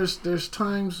There's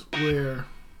times where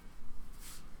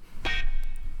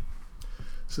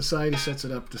society sets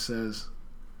it up to says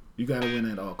you got to win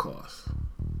at all costs.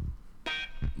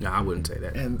 No, I wouldn't say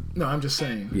that. And no, I'm just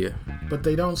saying. Yeah. But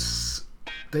they don't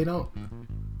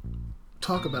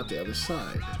talk about the other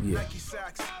side. Yeah.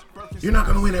 You're not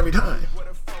going to win every time.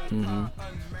 Mm-hmm.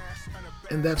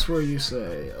 And that's where you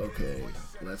say, okay,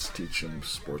 let's teach them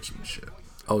sportsmanship.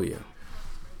 Oh yeah.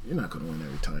 You're not going to win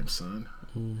every time, son.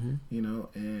 Mm-hmm. You know,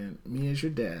 and me as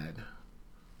your dad,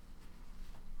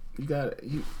 you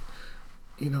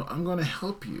know, I'm going to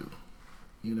help you.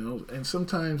 You know, and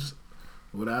sometimes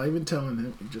without even telling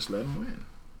him, you just let him win.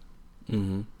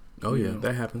 Mm-hmm. Oh yeah,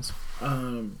 that happens.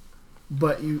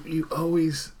 But you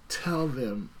always tell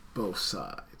them both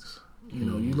sides. You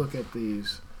know, you look at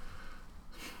these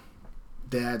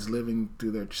dads living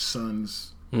through their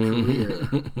son's career.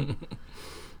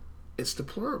 It's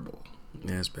deplorable.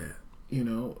 That's bad. You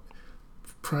know,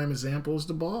 prime example is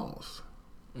the balls.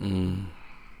 Mm.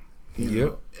 You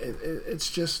know, it's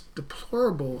just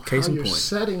deplorable Case how in you're point.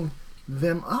 setting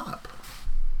them up.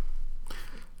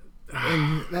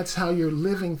 And that's how you're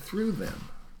living through them.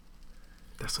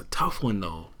 That's a tough one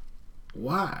though.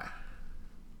 Why?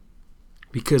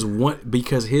 Because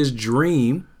his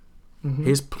dream,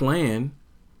 his plan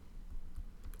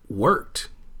worked.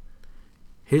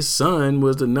 His son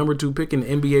was the number 2 pick in the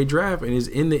NBA draft and is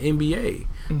in the NBA.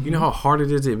 You know how hard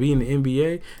it is to be in the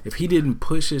NBA? If he didn't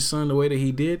push his son the way that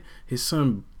he did, his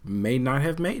son may not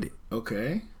have made it.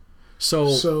 Okay.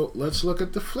 So let's look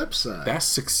at the flip side. that's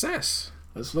success.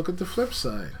 Let's look at the flip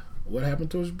side. What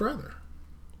happened to his brother?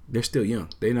 They're still young.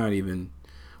 They're not even...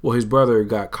 Well, his brother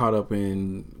got caught up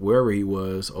in wherever he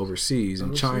was overseas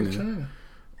in China.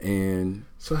 And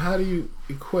so how do you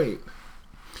equate?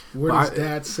 Where does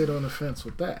dad sit on the fence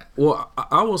with that? Well,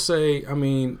 I will say, I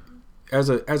mean, as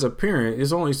a parent,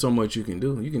 there's only so much you can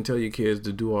do. You can tell your kids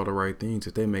to do all the right things.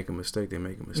 If they make a mistake, they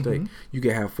make a mistake. You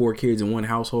can have 4 kids in one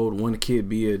household. One kid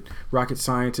be a rocket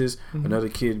scientist. Another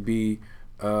kid be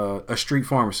a street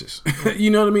pharmacist. You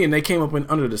know what I mean? And they came up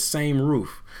under the same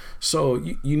roof. So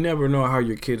you never know how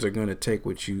your kids are going to take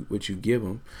what you give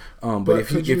them. But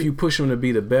if you push them to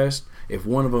be the best, if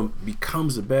one of them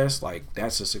becomes the best, like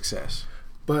that's a success.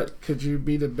 But could you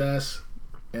be the best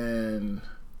and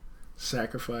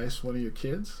sacrifice one of your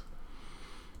kids?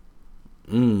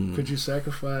 Could you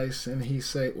sacrifice and he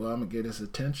say, well, I'm going to get his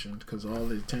attention because all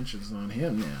the attention's on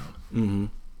him now.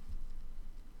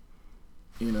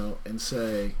 You know, and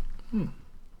say,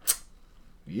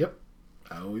 yep,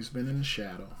 I've always been in the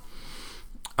shadow.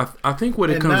 I think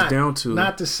what it comes down to...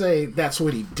 Not to say that's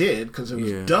what he did because it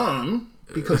was dumb,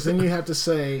 because then you have to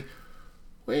say,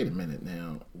 wait a minute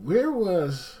now, where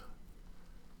was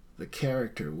the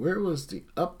character? Where was the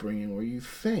upbringing where you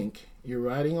think you're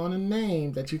writing on a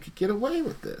name that you could get away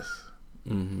with this?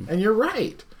 And you're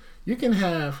right. You can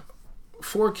have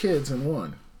 4 kids in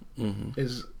one.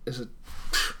 Is a...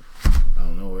 I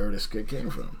don't know where this kid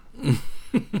came from.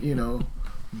 You know?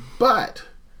 But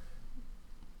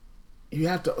you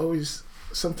have to always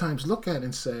sometimes look at it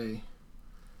and say,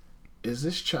 is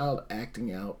this child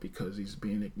acting out because he's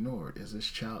being ignored? Is this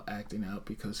child acting out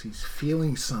because he's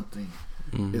feeling something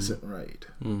isn't right?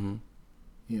 You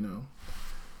know?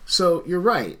 So you're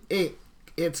right.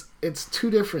 It's 2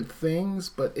 different things,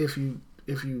 but if you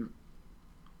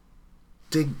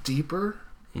dig deeper,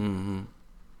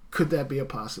 could that be a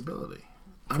possibility?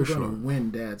 I'm going to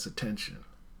win dad's attention.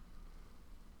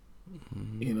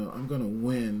 You know, I'm going to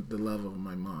win the love of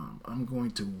my mom. I'm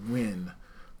going to win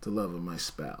the love of my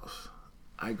spouse.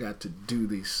 I got to do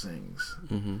these things.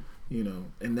 You know,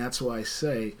 and that's why I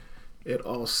say it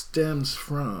all stems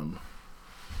from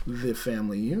the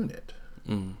family unit.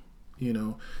 You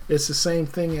know, it's the same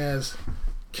thing as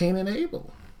Cain and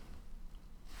Abel.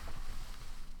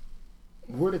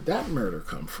 Where did that murder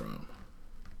come from?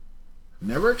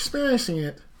 Never experiencing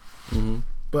it,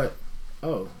 but,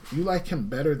 oh, you like him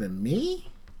better than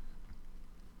me?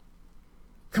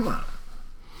 Come on.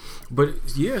 But,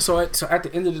 yeah, so at the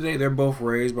end of the day, they're both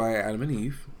raised by Adam and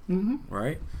Eve,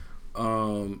 right?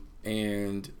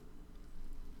 And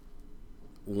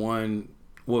one,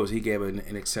 he gave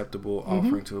an acceptable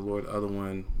offering to the Lord. The other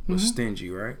one was stingy,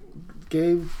 right?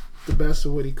 Gave the best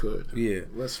of what he could. Yeah.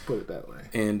 Let's put it that way.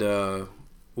 And,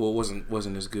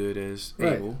 wasn't as good as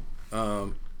Abel.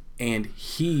 And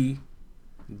he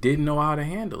didn't know how to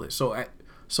handle it. So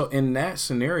in that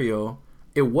scenario,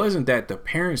 it wasn't that the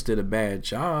parents did a bad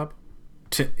job.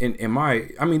 They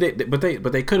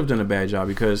could have done a bad job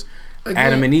because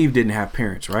Adam and Eve didn't have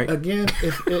parents, right? Again,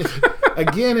 if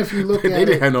you look at it, they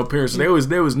didn't have no parents. So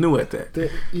they was new at that.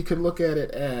 You could look at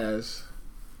it as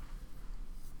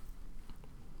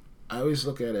always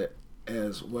look at it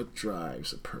as what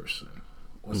drives a person.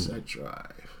 What's that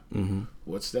drive? Mm-hmm.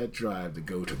 What's that drive to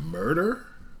go to murder?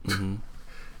 Mm-hmm.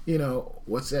 You know,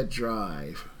 what's that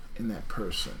drive in that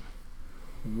person?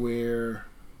 Where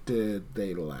did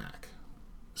they lack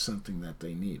something that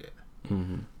they needed?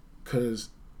 Because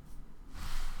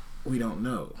we don't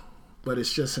know. But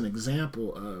it's just an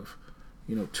example of,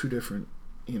 you know, two different,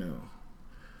 you know,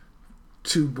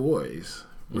 two boys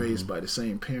raised by the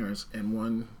same parents, and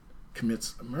one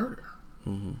commits a murder.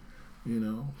 You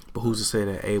know, but who's to say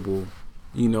that Abel,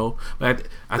 you know? But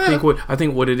I think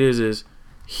what it is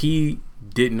he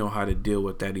didn't know how to deal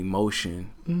with that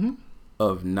emotion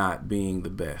of not being the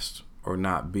best or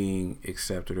not being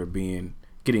accepted or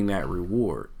getting that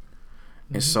reward.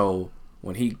 And so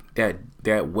when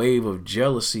that wave of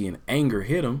jealousy and anger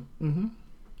hit him,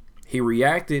 he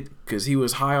reacted because he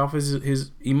was high off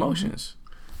his emotions.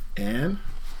 And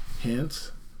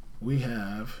hence we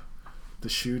have the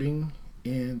shooting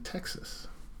in Texas.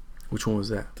 Which one was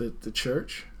that? The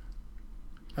church.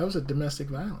 That was a domestic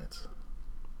violence.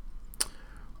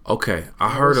 Okay, I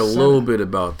heard a little bit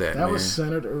about that. That was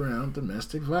centered around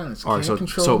domestic violence. All right, so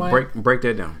break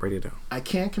that down. Break it down. I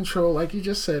can't control, like you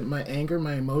just said, my anger,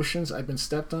 my emotions. I've been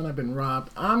stepped on. I've been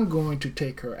robbed. I'm going to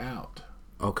take her out.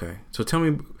 Okay, so tell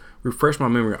me, refresh my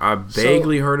memory. I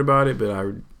vaguely heard about it, but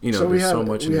there's so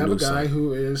much. We have a guy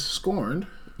who is scorned,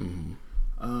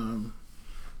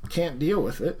 can't deal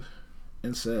with it,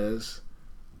 and says,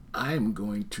 "I'm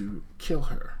going to kill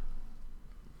her."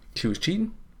 She was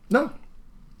cheating? No.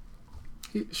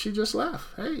 She just left.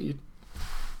 Hey, you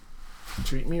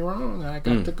treat me wrong. I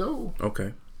got to go.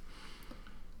 Okay.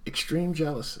 Extreme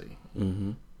jealousy.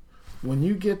 When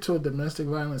you get to a domestic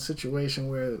violence situation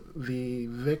where the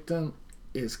victim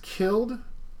is killed,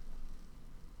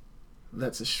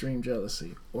 that's extreme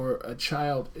jealousy. Or a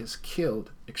child is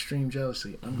killed, extreme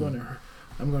jealousy. I'm going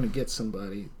to get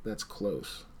somebody that's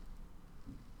close.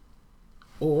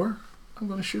 Or I'm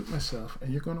going to shoot myself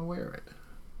and you're going to wear it.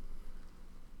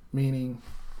 Meaning,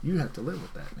 you have to live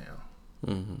with that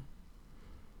now.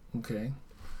 Okay?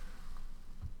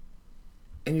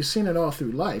 And you've seen it all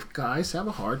through life. Guys have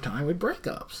a hard time with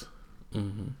breakups.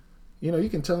 You know, you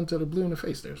can tell them to the blue in the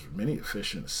face, there's many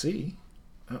fish in the sea.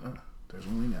 There's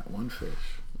only that one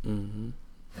fish. And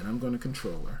I'm going to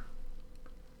control her.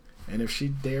 And if she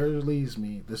dares leaves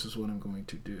me, this is what I'm going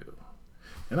to do.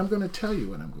 And I'm going to tell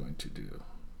you what I'm going to do.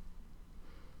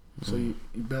 So you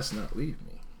best not leave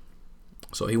me.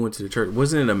 So he went to the church.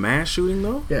 Wasn't it a mass shooting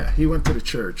though? Yeah, he went to the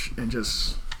church and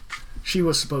she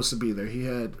was supposed to be there. He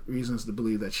had reasons to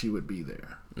believe that she would be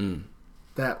there.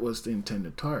 That was the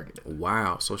intended target.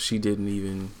 Wow. So she didn't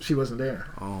even... She wasn't there.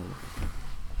 Oh my God.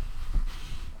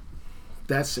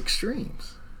 That's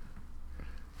extremes.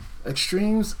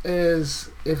 Extremes is,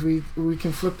 if we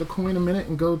can flip the coin a minute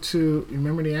and go to, you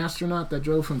remember the astronaut that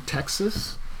drove from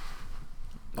Texas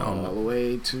all the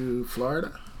way to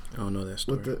Florida? I don't know that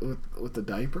story. With the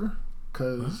diaper,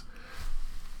 because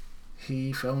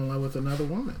he fell in love with another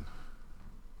woman.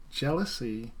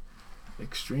 Jealousy,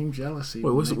 extreme jealousy.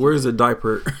 Wait, where's the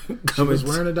diaper? She was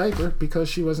wearing a diaper because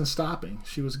she wasn't stopping.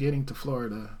 She was getting to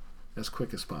Florida as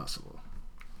quick as possible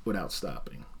without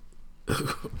stopping.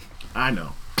 I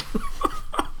know.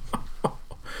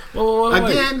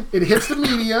 Again, it hits the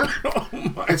media.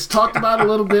 It's talked about a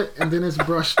little bit, and then it's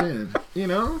brushed in. You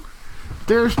know,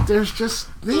 there's just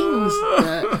things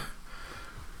that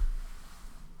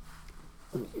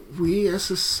we as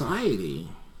society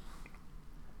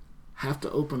have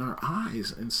to open our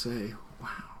eyes and say,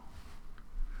 "Wow."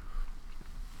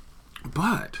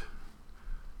 But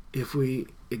if we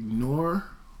ignore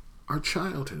our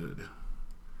childhood,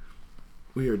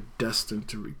 we are destined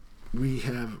to we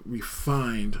have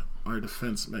refined our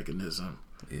defense mechanism,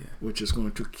 which is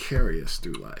going to carry us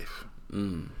through life.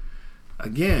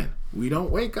 Again, we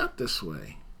don't wake up this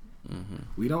way.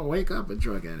 We don't wake up a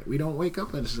drug addict. We don't wake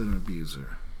up as an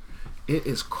abuser. It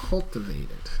is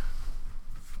cultivated.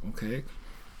 Okay?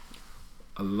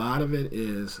 A lot of it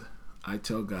is, I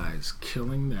tell guys,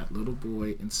 killing that little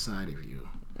boy inside of you.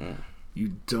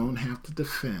 You don't have to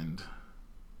defend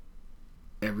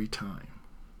every time.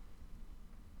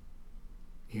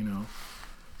 You know?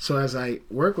 So as I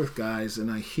work with guys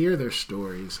and I hear their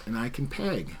stories and I can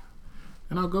peg,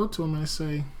 and I'll go to them and I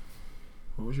say,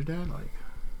 what was your dad like?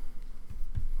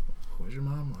 What was your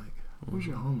mom like? What was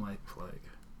your home life like?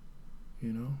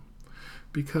 You know?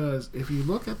 Because if you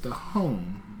look at the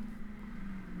home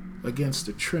against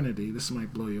the Trinity, this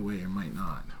might blow you away or might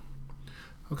not.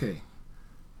 Okay,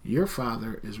 your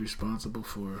father is responsible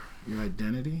for your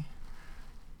identity,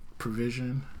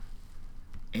 provision,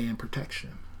 and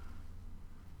protection.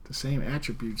 the same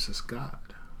attributes as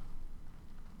God.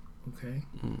 Okay?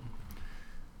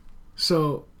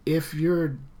 So if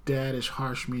your dad is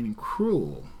harsh, meaning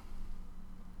cruel,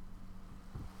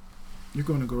 you're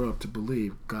going to grow up to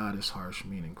believe God is harsh,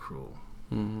 meaning cruel.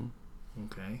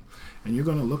 Okay? And you're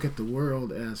going to look at the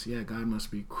world as, yeah, God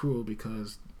must be cruel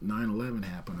because 9/11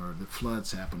 happened, or the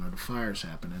floods happened, or the fires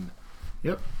happened, and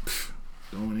yep,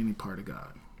 don't want any part of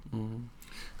God.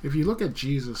 If you look at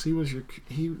Jesus, he was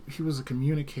a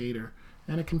communicator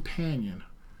and a companion.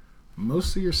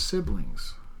 Most of your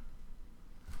siblings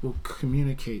will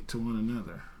communicate to one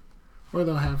another, or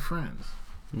they'll have friends.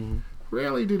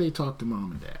 Rarely do they talk to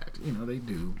mom and dad. They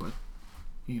do, but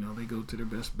they go to their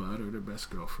best bud or their best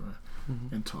girlfriend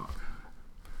and talk.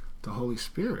 The Holy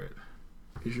Spirit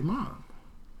is your mom,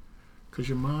 because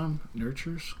your mom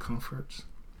nurtures, comforts,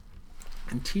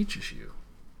 and teaches you.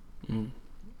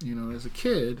 As a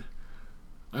kid,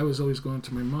 I was always going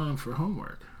to my mom for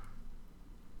homework.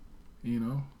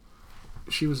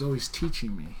 She was always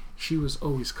teaching me. She was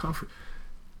always comforting.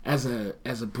 As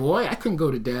a boy, I couldn't go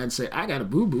to dad and say, I got a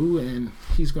boo-boo, and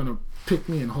he's going to pick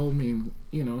me and hold me, and,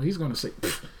 he's going to say,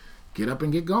 get up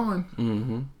and get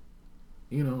going.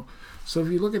 So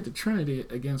if you look at the Trinity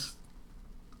against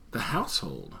the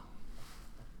household,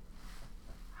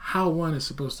 how one is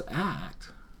supposed to act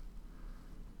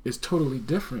is totally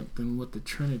different than what the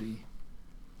Trinity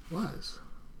was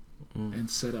and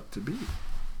set up to be.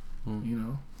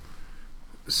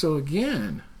 So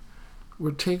again,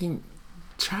 we're taking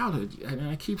childhood, and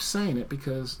I keep saying it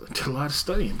because there's a lot of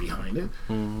studying behind it.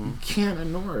 You can't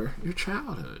ignore your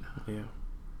childhood.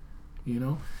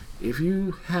 If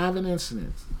you have an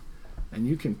incident and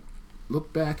you can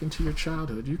look back into your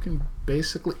childhood, you can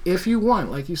basically, if you want,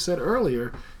 like you said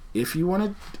earlier, if you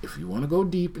want to go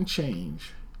deep and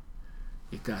change,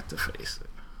 you got to face it.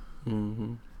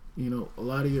 A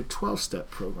lot of your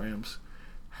 12-step programs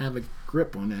have a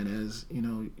grip on that as,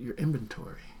 your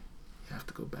inventory. You have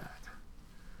to go back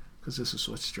because this is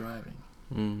what's driving.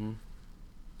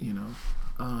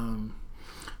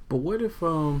 But what if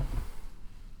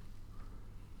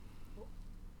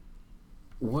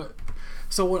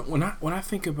when I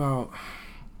think about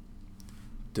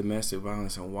domestic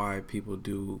violence and why people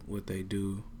do what they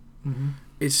do,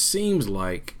 it seems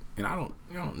like, and I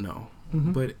don't know,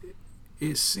 but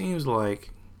it seems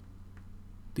like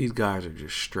these guys are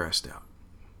just stressed out.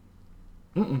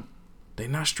 They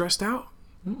not stressed out?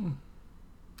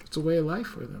 It's a way of life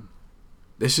for them.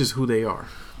 This is who they are.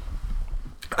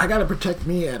 I got to protect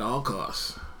me at all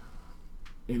costs.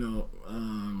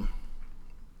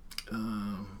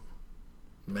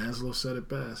 Maslow said it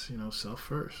best, self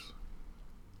first.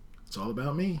 It's all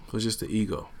about me. It's just the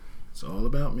ego. It's all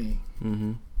about me.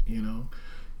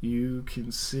 You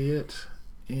can see it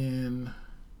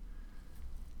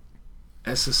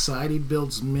as society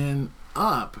builds men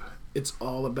up, it's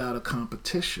all about a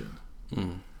competition.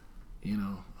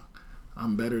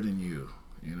 I'm better than you.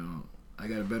 I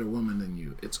got a better woman than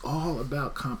you. It's all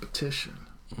about competition.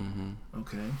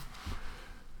 Okay?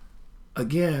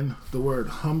 Again, the word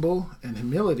humble and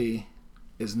humility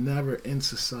is never in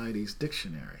society's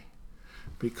dictionary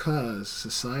because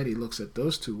society looks at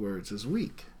those two words as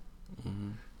weak.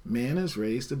 Man is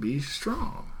raised to be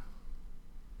strong.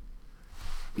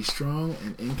 Be strong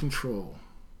and in control.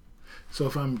 So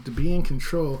if I'm to be in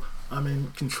control, I'm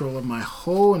in control of my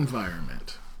whole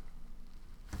environment.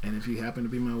 And if you happen to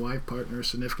be my wife, partner, or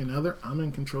significant other, I'm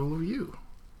in control of you.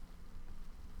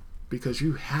 Because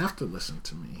you have to listen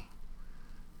to me.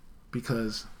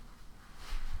 Because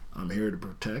I'm here to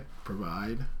protect,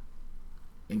 provide,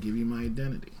 and give you my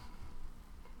identity.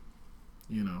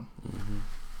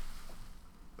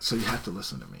 So you have to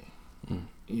listen to me.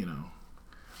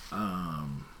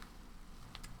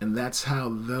 And that's how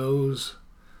those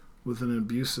with an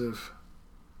abusive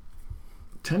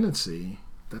tendency,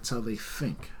 that's how they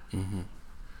think.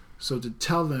 So to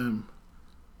tell them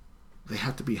they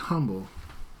have to be humble,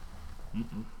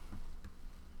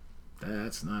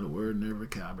 that's not a word in their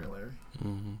vocabulary.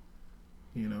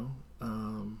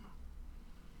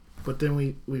 But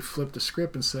then we flip the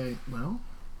script and say, well,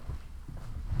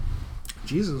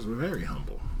 Jesus was very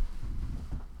humble.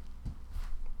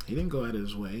 He didn't go out of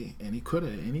his way, and he could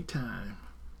at any time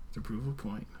to prove a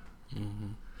point.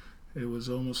 It was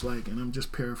almost like, and I'm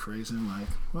just paraphrasing, like,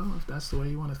 well, if that's the way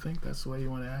you want to think, that's the way you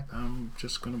want to act, I'm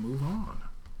just going to move on.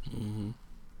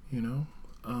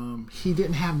 He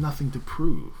didn't have nothing to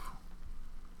prove.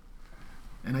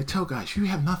 And I tell guys, you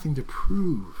have nothing to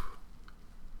prove.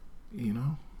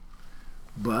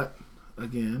 But,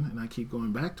 again, and I keep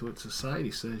going back to it,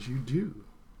 society says you do.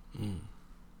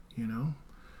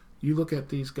 You look at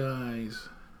these guys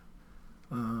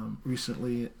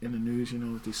recently in the news,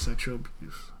 with the sexual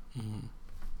abuse. Mm-hmm.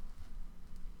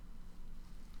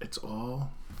 It's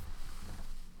all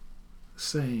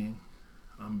saying,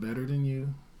 I'm better than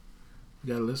you.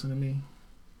 You gotta listen to me.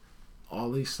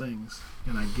 All these things,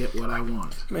 and I get what I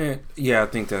want. Man, yeah, I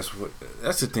think that's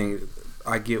the thing.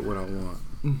 I get what I want.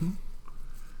 Mm-hmm.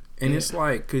 And it's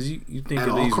like, because you think At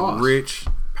of all these costs. rich,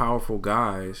 powerful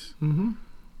guys. Mm-hmm.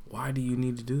 Why do you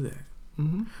need to do that?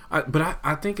 Mm-hmm.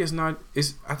 I think it's not.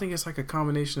 I think it's like a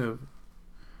combination of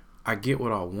I get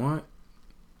what I want,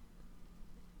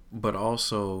 but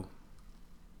also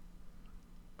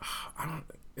I don't.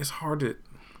 It's hard to.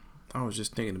 I was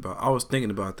thinking about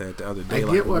that the other day.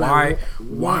 Why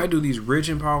do these rich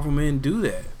and powerful men do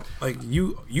that? Like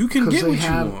you can get what you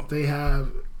want. They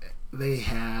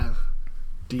have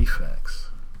defects.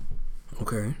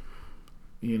 Okay.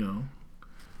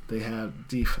 They have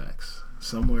defects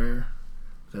somewhere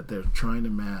that they're trying to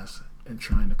mask and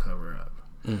trying to cover up.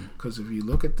 Because if you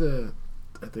look at I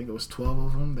think it was 12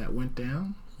 of them that went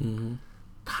down. Mm-hmm.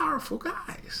 Powerful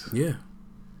guys. Yeah.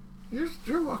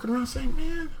 You're walking around saying,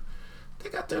 man, they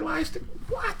got their lives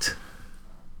what?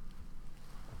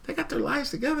 They got their lives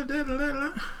together. Da, da, da,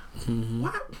 da. Mm-hmm.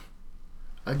 What?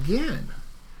 Again,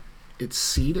 it's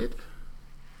seated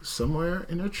somewhere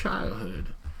in their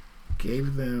childhood,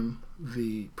 gave them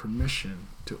the permission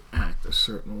to act a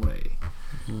certain way.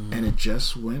 Mm-hmm. And it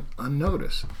just went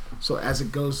unnoticed. So as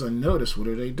it goes unnoticed, what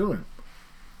are they doing?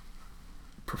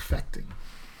 Perfecting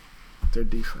their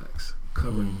defects,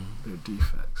 covering their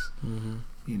defects. Mm-hmm.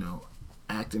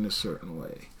 Acting a certain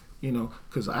way.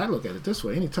 Because I look at it this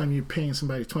way: anytime you're paying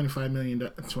somebody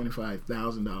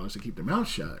 $25,000 to keep their mouth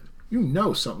shut,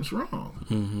 something's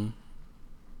wrong.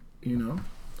 Mm-hmm.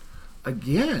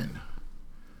 Again,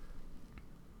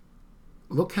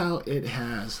 look how it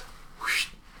has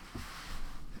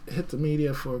hit the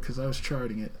media because I was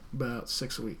charting it about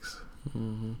 6 weeks.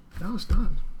 Mm-hmm. Now it's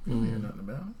done. You don't hear nothing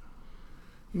about it.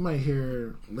 You might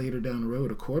hear later down the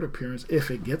road a court appearance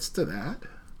if it gets to that.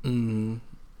 Mm-hmm.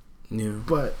 Yeah.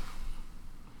 But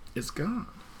it's gone.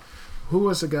 Who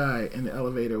was the guy in the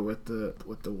elevator with the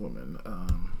woman?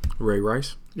 Ray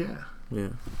Rice? Yeah.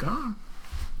 Yeah. Gone.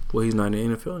 Well, he's not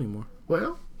in the NFL anymore.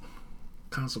 Well,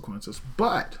 consequences.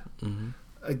 But,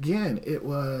 again, it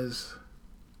was,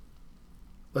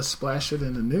 let's splash it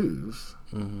in the news.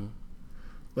 Mm-hmm.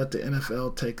 Let the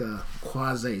NFL take a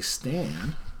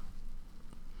quasi-stand,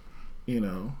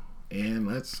 and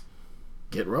let's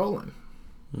get rolling.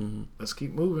 Mm-hmm. Let's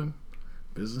keep moving.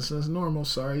 Business as normal.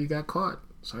 Sorry you got caught.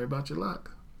 Sorry about your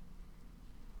luck.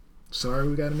 Sorry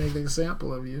we got to make an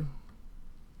example of you.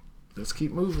 Let's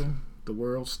keep moving. The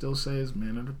world still says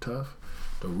men are the tough.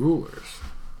 The rulers.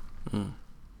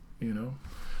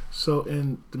 So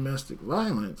in domestic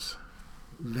violence,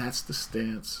 that's the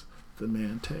stance the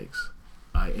man takes.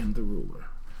 I am the ruler.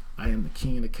 I am the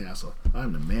king of the castle.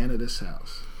 I'm the man of this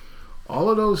house. All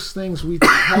of those things we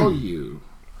tell you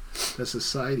that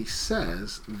society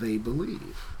says they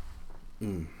believe.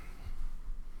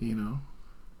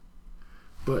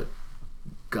 But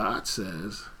God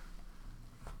says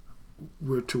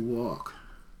we're to walk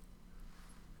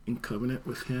in covenant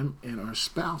with him and our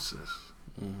spouses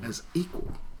as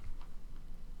equal.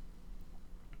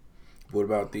 What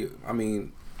about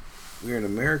we're in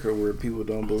America where people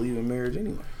don't believe in marriage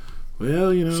anyway.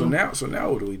 Well, So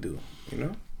now what do we do?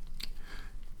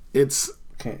 It's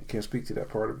can't speak to that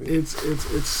part of it. It's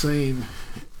saying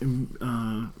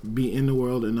be in the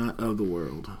world and not of the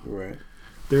world. Right.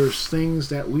 There's things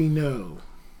that we know.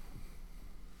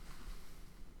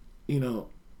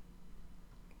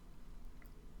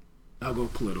 I'll go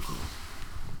political.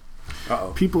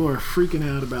 Uh-oh. People are freaking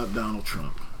out about Donald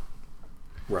Trump.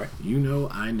 Right.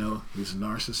 I know he's a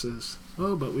narcissist.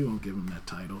 Oh, but we won't give him that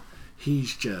title.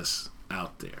 He's just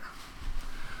out there.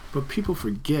 But people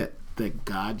forget that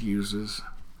God uses,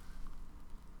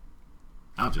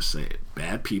 I'll just say it,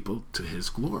 bad people to his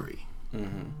glory.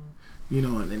 And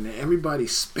then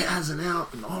everybody's spazzing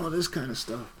out and all of this kind of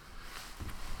stuff.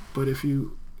 But if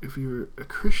you're a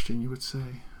Christian, you would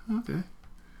say, okay,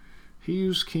 he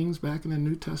used kings back in the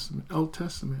Old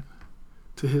Testament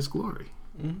to his glory.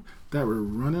 That were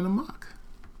running amok,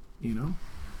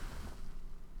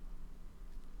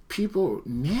 People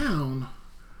now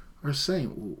are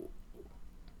saying, well,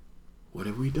 what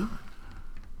have we done?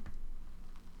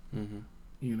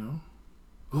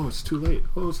 Oh, it's too late.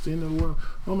 Oh, it's the end of the world.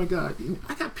 Oh my God.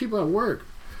 I got people at work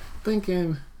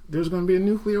thinking there's going to be a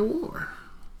nuclear war.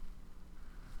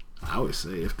 I always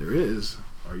say, if there is,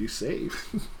 are you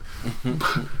safe?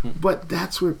 but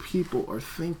that's where people are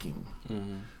thinking.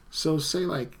 So say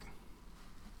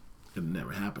It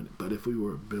never happened. But if we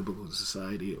were a biblical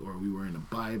society or we were in the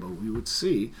Bible, we would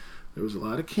see there was a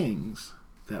lot of kings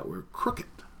that were crooked.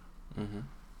 Mm-hmm.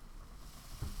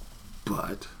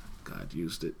 But God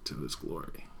used it to his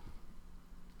glory.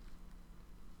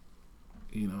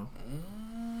 You know?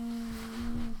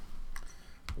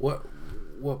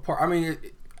 What part? I mean,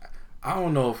 I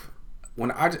don't know if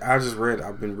when I just read,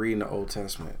 I've been reading the Old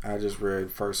Testament. I just read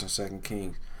 1st and 2nd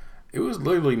Kings. It was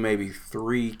literally maybe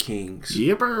 3 kings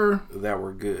that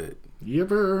were good.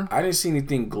 I didn't see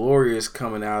anything glorious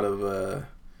coming out of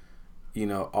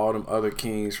all them other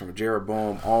kings from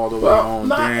Jeroboam all the way on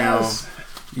down.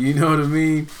 You know what I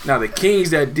mean? Now the kings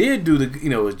that did do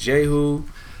was Jehu,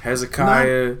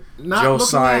 Hezekiah,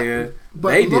 Josiah.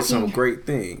 They did some great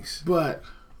things. But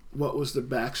what was the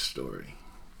backstory?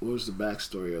 What was the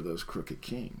backstory of those crooked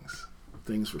kings?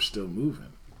 Things were still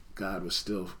moving. God was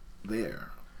still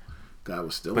there. God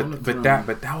was still on the throne.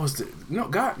 But that was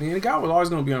God. God was always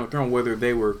going to be on the throne, whether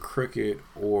they were crooked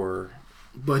or.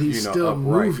 But he's still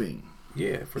upright. Moving.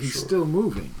 Yeah, for sure. He's still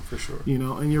moving, for sure.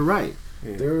 And you're right.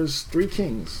 Yeah. There was 3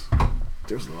 kings.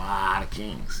 There's a lot of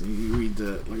kings. You read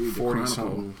the 40 Chronicle,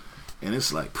 something. And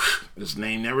it's like this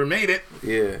name never made it.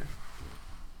 Yeah.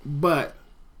 But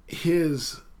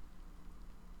his,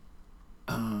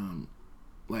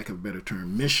 lack of a better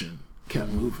term, mission kept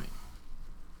moving.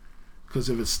 Because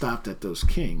if it stopped at those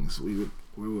kings, where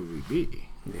would we be?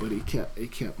 Yeah. But it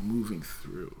kept moving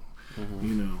through.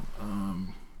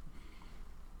 Mm-hmm.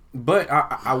 But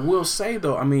I will say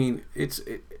though, I mean,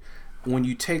 when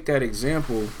you take that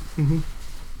example, mm-hmm.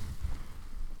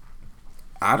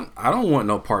 I don't want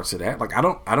no parts of that. Like I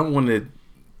don't want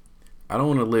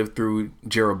to live through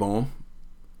Jeroboam,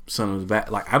 son of the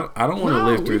bat. Like I don't want to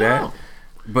live through that.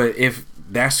 But if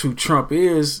that's who Trump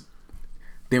is,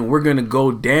 then we're gonna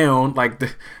go down like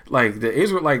the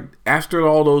Israel, like after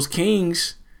all those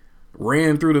kings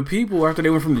ran through the people, after they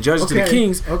went from the judges to the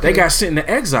kings, they got sent into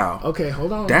exile. Okay,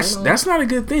 hold on. That's not a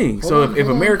good thing. If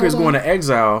America is going to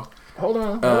exile, hold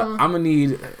on. I'm gonna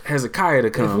need Hezekiah to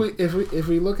come. If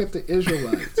we look at the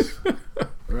Israelites,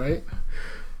 right,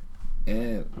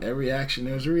 and every action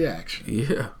there's a reaction.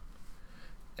 Yeah.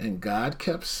 And God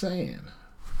kept saying,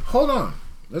 "Hold on,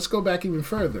 let's go back even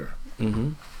further.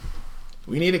 Mm-hmm.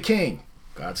 We need a king."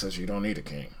 God says, "You don't need a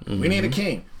king. Mm-hmm. We need a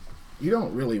king. You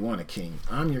don't really want a king.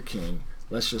 I'm your king.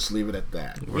 Let's just leave it at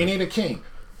that. Right. We need a king.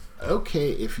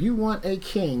 Okay, if you want a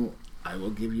king, I will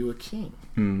give you a king."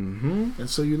 Mm-hmm. And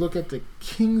so you look at the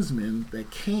kingsmen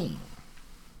that came.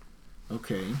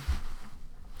 Okay.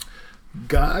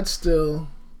 God still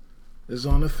is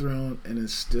on the throne and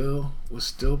was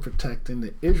still protecting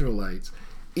the Israelites,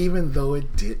 even though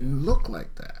it didn't look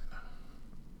like that.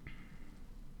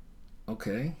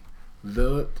 Okay?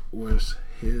 Though it was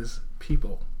his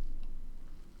people.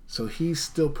 So he's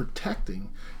still protecting.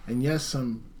 And yes,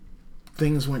 some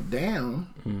things went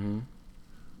down. Mm-hmm.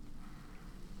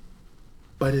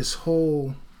 But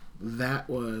that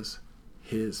was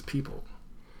his people.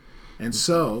 And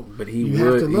so, but he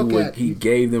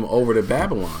gave them over to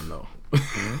Babylon though.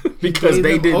 Because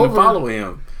they didn't follow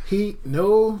him.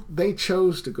 They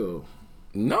chose to go.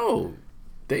 No.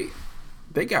 They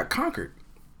got conquered.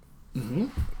 Mm-hmm.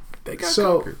 They got conquered.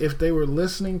 So if they were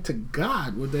listening to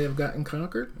God, would they have gotten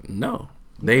conquered? No.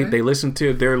 They listened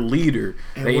to their leader.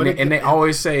 And they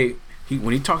always say,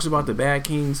 when he talks about the bad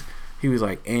kings, he was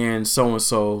like, and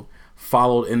so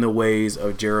followed in the ways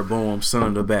of Jeroboam, son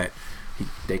of Nebat.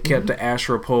 They kept the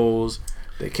Asherah poles.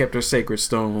 They kept their sacred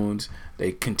stones.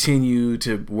 They continued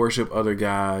to worship other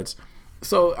gods.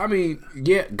 So, I mean,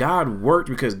 yeah, God worked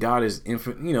because God is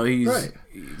infinite.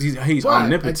 He's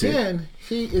omnipotent. Again,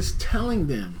 he is telling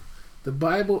them. The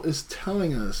Bible is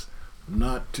telling us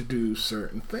not to do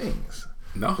certain things.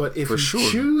 No, but if you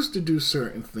choose to do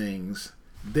certain things,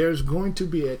 there's going to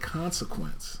be a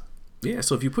consequence. Yeah,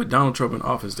 so if you put Donald Trump in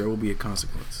office, there will be a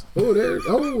consequence.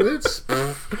 It's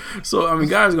so I mean,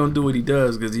 God's gonna do what he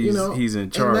does because he's in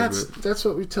charge. And that's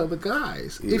what we tell the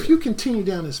guys. Yeah. If you continue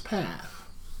down this path,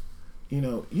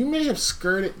 you may have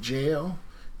skirted jail,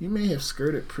 you may have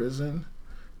skirted prison,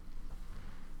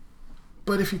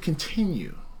 but if you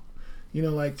continue,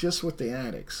 like just with the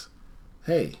addicts,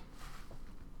 hey,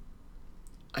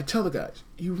 I tell the guys,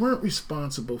 you weren't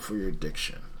responsible for your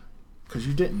addiction because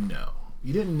you didn't know.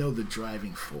 You didn't know the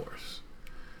driving force.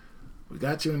 We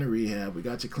got you in the rehab. We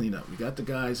got you cleaned up. We got the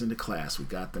guys in the class. We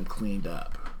got them cleaned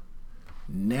up.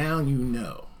 Now you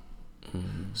know.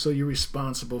 Mm-hmm. So you're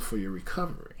responsible for your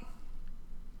recovery.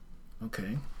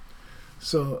 Okay?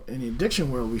 So in the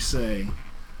addiction world, we say,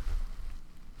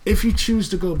 if you choose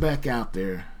to go back out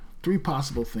there, 3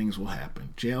 possible things will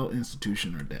happen. Jail,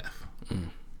 institution, or death. Mm.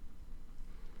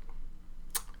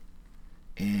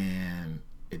 And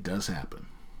it does happen.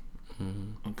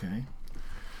 Okay?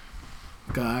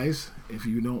 Guys, if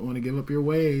you don't want to give up your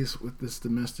ways with this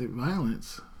domestic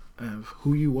violence of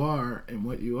who you are and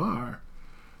what you are,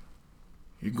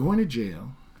 you're going to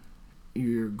jail.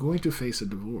 You're going to face a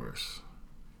divorce.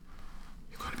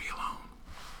 You're going to be alone.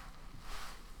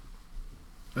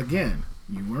 Again,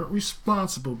 you weren't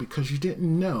responsible because you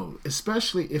didn't know,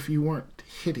 especially if you weren't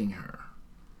hitting her.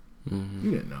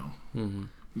 You didn't know.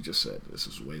 You just said, this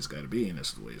is the way it's got to be, and this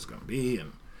is the way it's going to be.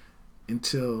 And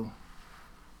until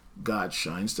God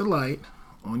shines the light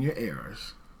on your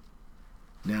errors,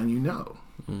 now you know.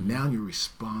 Now you're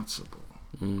responsible.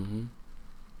 A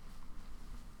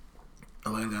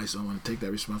lot of guys don't want to take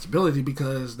that responsibility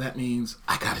because that means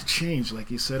I got to change,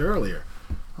 like you said earlier.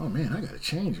 Oh man, I got to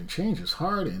change, and change is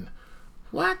hard. And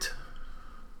what?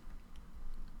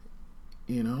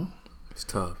 You know? It's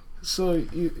tough. So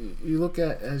you look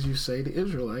at, as you say, the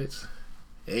Israelites.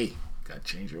 Hey, got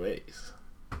to change your ways.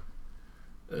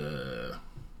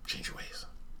 Change your ways.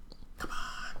 Come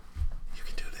on, you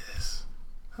can do this.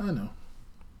 I know.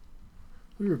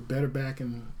 We were better back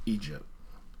in Egypt.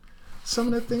 Some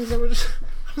of the things that were just,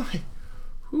 I'm like,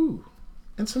 whoo.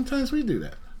 And sometimes we do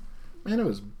that. Man, it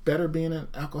was better being an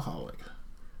alcoholic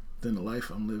than the life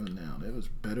I'm living now. It was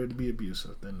better to be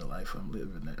abusive than the life I'm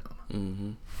living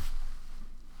now.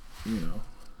 You know,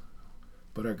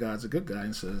 but our God's a good guy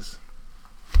and says,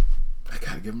 I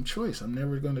gotta give him choice. I'm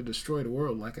never going to destroy the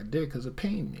world like I did because it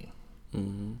pained me.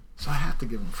 So I have to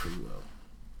give him free will.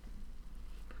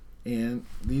 And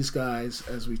these guys,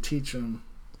 as we teach them,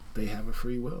 they have a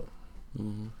free will.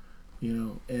 You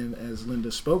know, and as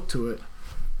Linda spoke to it,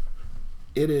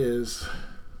 it is,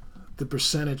 the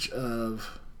percentage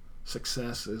of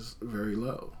success is very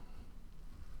low.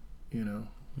 You know,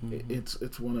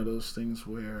 it's one of those things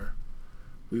where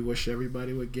we wish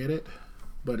everybody would get it,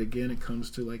 but again, it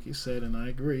comes to, like you said, and I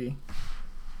agree,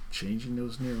 changing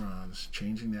those neurons,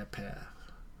 changing that path,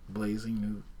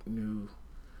 blazing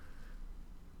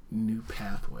new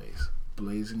pathways,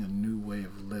 blazing a new way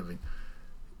of living,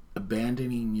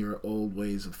 abandoning your old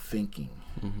ways of thinking,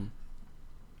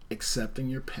 accepting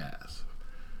your past,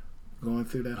 going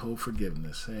through that whole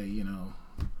forgiveness. Hey, you know,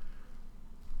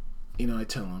 I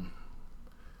tell them,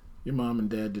 your mom and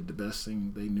dad did the best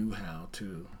thing they knew how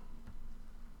to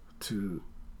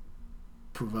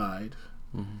provide,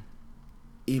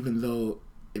 even though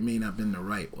it may not have been the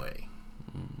right way,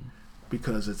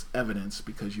 because it's evidence,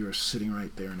 because you're sitting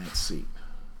right there in that seat.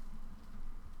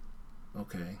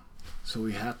 Okay, so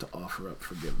we have to offer up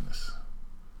forgiveness.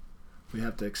 We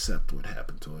have to accept what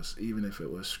happened to us, even if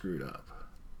it was screwed up,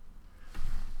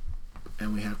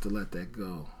 and we have to let that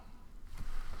go,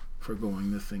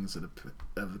 forgoing the things of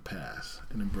the past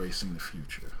and embracing the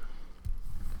future.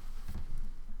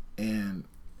 And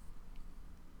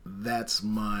that's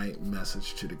my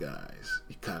message to the guys.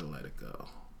 You gotta let it go.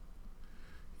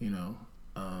 You know,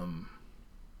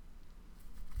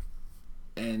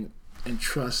 and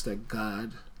trust that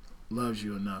God loves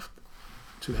you enough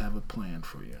to have a plan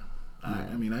for you.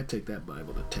 I mean, I take that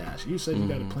Bible to task. You said you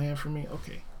got a plan for me?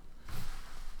 Okay.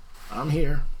 I'm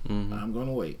here. I'm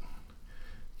gonna wait.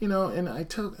 You know, and I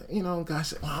tell, you know, guys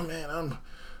say, oh man,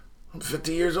 I'm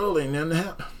 50 years old, ain't nothing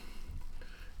happened.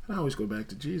 And I always go back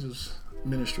to Jesus'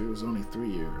 ministry. It was only 3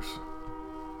 years.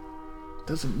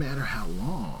 Doesn't matter how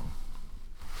long,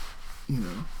 you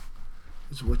know,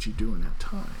 it's what you do in that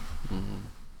time.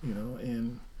 You know,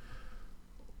 and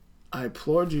I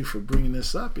applaud you for bringing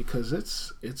this up because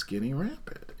it's getting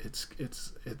rampant. It's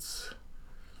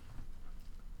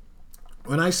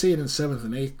when I see it in 7th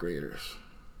and 8th graders,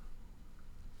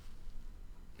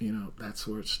 you know, that's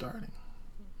where it's starting.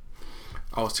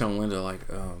 I was telling Linda, like,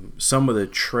 some of the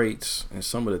traits and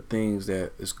some of the things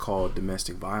that is called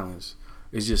domestic violence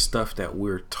is just stuff that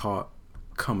we're taught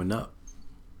coming up.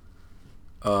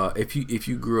 If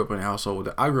you grew up in a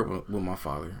household, I grew up with my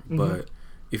father, but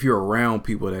if you're around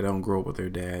people that don't grow up with their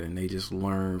dad and they just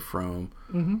learn from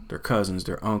their cousins,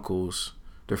 their uncles,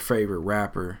 their favorite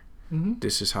rapper,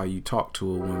 this is how you talk to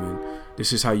a woman,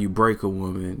 this is how you break a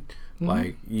woman,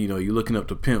 like, you know, you're looking up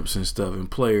to pimps and stuff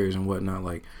and players and whatnot,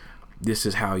 like, this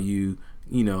is how you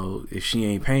know, if she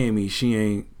ain't paying me, she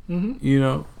ain't, you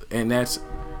know, and that's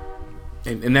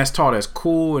taught as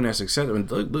cool and that's acceptable.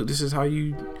 And look, this is how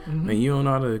you, man, you don't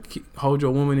know how to hold your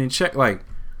woman in check. Like,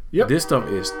 this stuff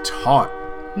is taught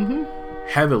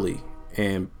heavily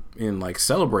and like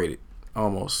celebrated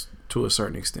almost to a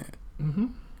certain extent.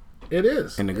 It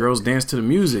is. And the girls dance to the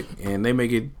music and they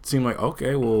make it seem like,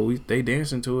 okay, well, they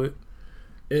dancing to it.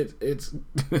 It's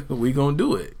we gonna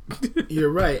do it.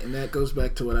 You're right, and that goes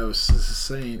back to what I was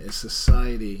saying. Is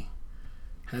society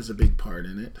has a big part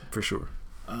in it. For sure.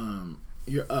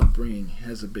 Your upbringing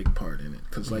has a big part in it.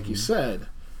 Because like you said,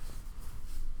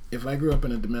 if I grew up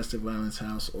in a domestic violence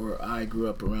house, or I grew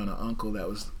up around an uncle that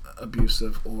was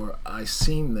abusive, or I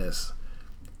seen this,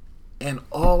 and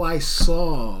all I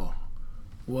saw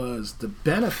was the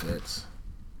benefits,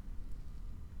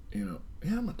 you know,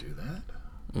 yeah, I'm going to do that.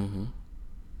 Mm-hmm.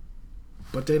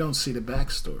 But they don't see the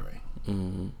backstory.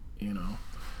 Mm-hmm. You know,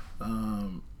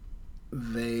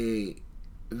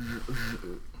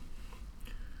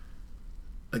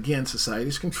 again,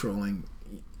 society's controlling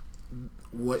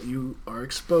what you are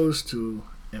exposed to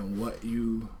and what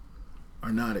you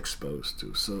are not exposed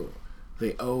to. So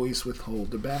they always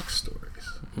withhold the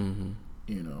backstories. Mm-hmm.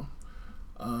 You know,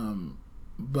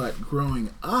 but growing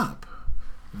up,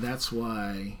 that's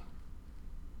why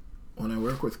when I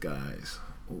work with guys,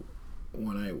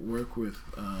 when I work with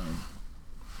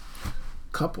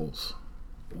couples,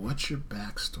 what's your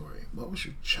backstory? What was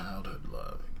your childhood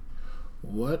like?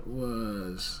 What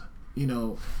was, you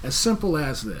know, as simple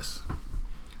as this,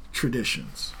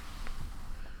 traditions.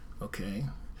 Okay?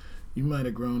 You might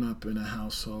have grown up in a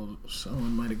household,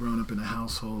 someone might have grown up in a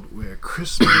household where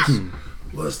Christmas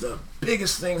was the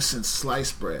biggest thing since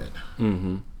sliced bread.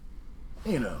 Mm-hmm.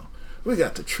 You know, we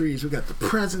got the trees, we got the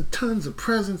presents, tons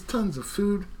of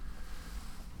food.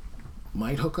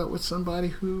 Might hook up with somebody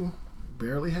who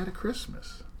barely had a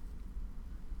Christmas.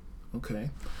 Okay?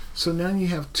 So now you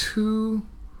have two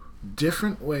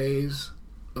different ways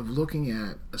of looking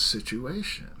at a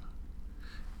situation.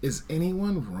 Is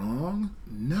anyone wrong?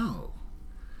 No.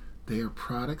 They are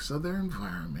products of their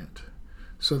environment.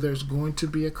 So there's going to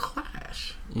be a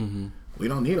clash. Mm-hmm. We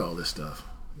don't need all this stuff.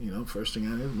 You know, first thing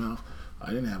out of his mouth, I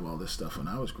didn't have all this stuff when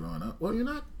I was growing up. Well, you're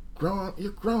not grown,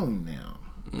 you're grown now.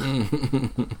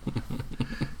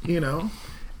 You know?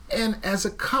 And as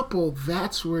a couple,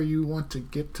 that's where you want to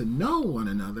get to know one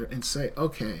another and say,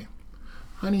 okay,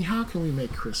 honey, how can we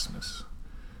make Christmas?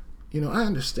 You know, I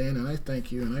understand and I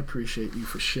thank you and I appreciate you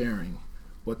for sharing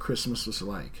what Christmas was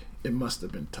like. It must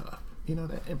have been tough. You know,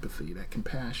 that empathy, that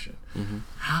compassion. Mm-hmm.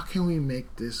 How can we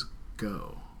make this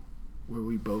go where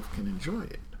we both can enjoy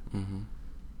it? Mm-hmm.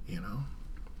 You know?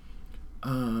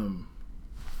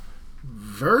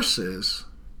 Versus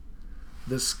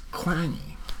this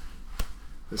clanging,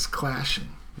 this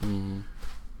clashing. Mm-hmm.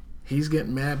 He's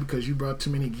getting mad because you brought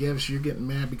too many gifts. You're getting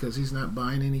mad because he's not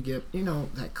buying any gift. You know,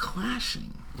 that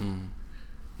clashing. Mm.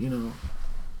 You know,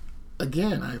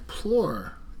 again, I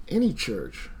implore any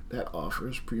church that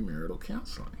offers premarital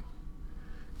counseling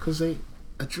because they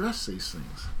address these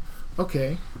things.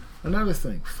 Okay, another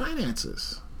thing,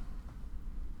 finances.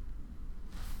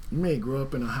 You may grow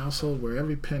up in a household where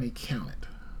every penny counted.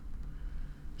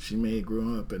 She may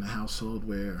grow up in a household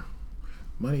where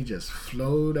money just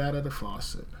flowed out of the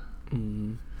faucet.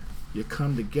 Mm-hmm. You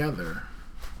come together,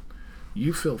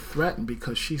 you feel threatened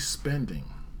because she's spending,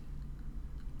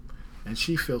 and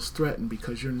she feels threatened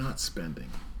because you're not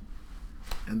spending,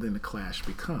 and then the clash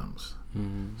becomes.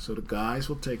 Mm-hmm. So the guys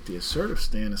will take the assertive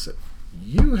stand and say,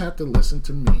 you have to listen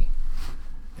to me,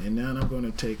 and now I'm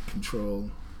going to take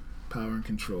power and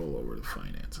control over the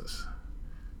finances,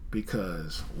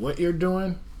 because what you're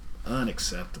doing,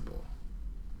 unacceptable.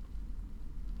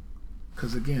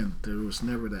 Because again, there was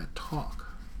never that talk.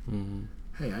 Mm-hmm.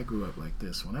 Hey, I grew up like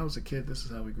this. When I was a kid, this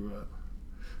is how we grew up.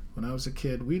 When I was a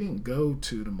kid, we didn't go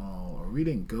to the mall or we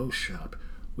didn't go shop.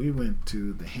 We went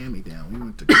to the hand-me-down. We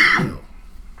went to Goodwill.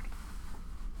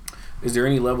 Is there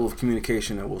any level of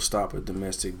communication that will stop a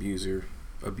domestic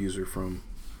abuser from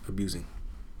abusing?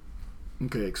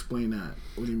 Okay, explain that.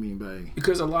 What do you mean by?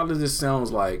 Because a lot of this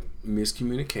sounds like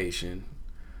miscommunication.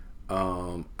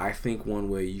 I think one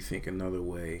way, you think another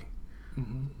way.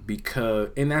 Mm-hmm. Because,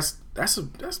 and that's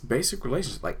basic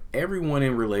relationships. Like everyone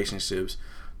in relationships,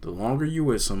 the longer you're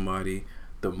with somebody,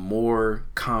 the more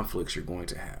conflicts you're going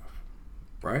to have,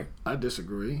 right? I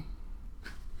disagree.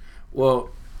 Well,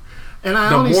 and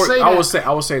I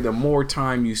would say the more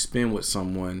time you spend with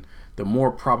someone, the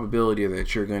more probability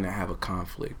that you're going to have a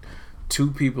conflict.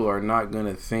 Two people are not going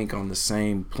to think on the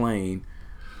same plane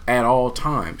at all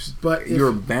times, but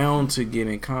you're bound to get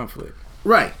in conflict.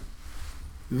 Right.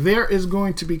 There is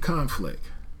going to be conflict.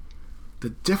 The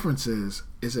difference is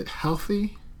it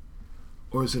healthy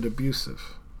or is it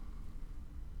abusive?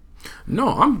 No,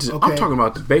 I'm talking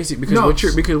about the basic, because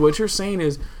what you're saying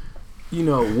is, you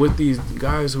know, with these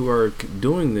guys who are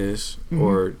doing this, mm-hmm.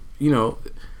 or, you know,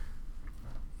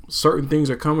 certain things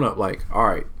are coming up like, all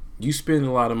right, you spend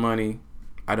a lot of money,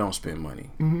 I don't spend money.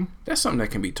 Mm-hmm. That's something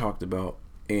that can be talked about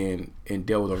and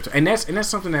dealt with over time. And that's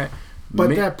something that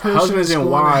that person is going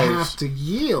to have to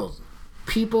yield.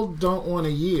 people don't want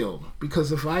to yield,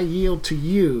 because if I yield to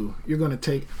you, you're going to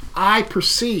take, I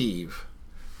perceive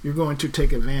you're going to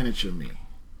take advantage of me.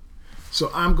 So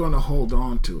I'm going to hold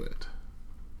on to it.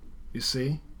 You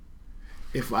see?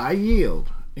 If I yield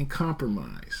and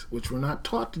compromise, which we're not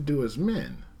taught to do as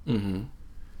men,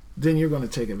 then you're going to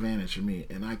take advantage of me,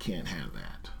 and I can't have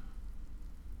that.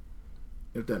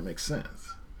 If that makes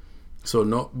sense. So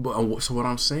so what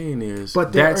I'm saying is,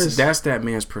 that's that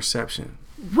man's perception,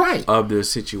 right, of the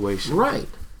situation, right?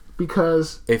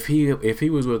 Because if he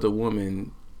was with a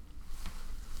woman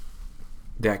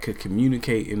that could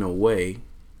communicate in a way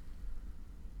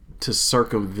to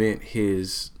circumvent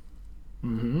his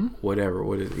whatever,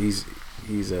 what is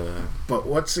he's But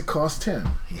what's it cost him?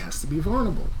 He has to be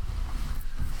vulnerable.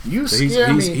 You so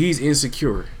scare me. He's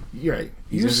insecure. You're right.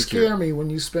 You scare me when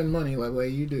you spend money like the way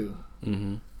you do.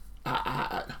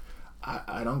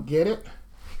 I don't get it.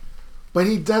 But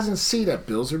he doesn't see that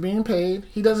bills are being paid.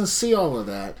 He doesn't see all of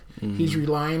that. He's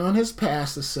relying on his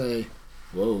past to say,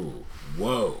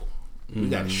 whoa, we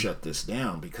got to shut this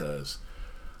down because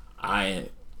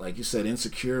like you said,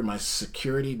 insecure, my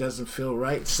security doesn't feel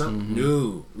right. Something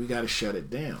new. We got to shut it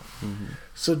down.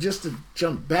 So just to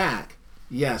jump back,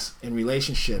 yes, in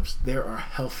relationships, there are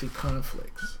healthy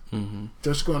conflicts.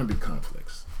 There's going to be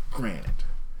conflicts, granted.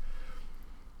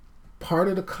 Part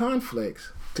of the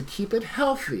conflicts, to keep it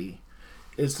healthy,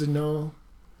 is to know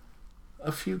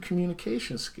a few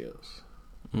communication skills.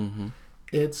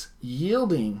 It's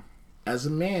yielding, as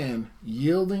a man,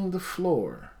 yielding the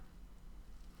floor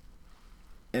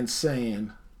and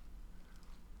saying,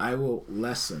 I will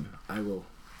listen. I will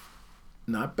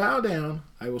not bow down.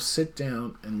 I will sit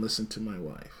down and listen to my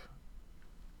wife.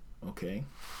 Okay?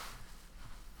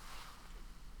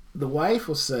 The wife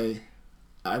will say,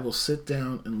 I will sit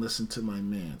down and listen to my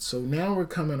man. So now we're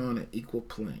coming on an equal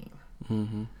plane.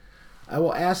 I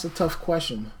will ask a tough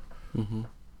question.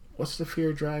 What's the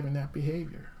fear driving that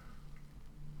behavior?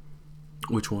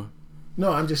 Which one?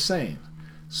 No, I'm just saying.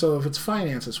 So if it's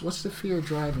finances, what's the fear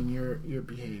driving your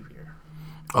behavior?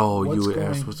 Oh, you would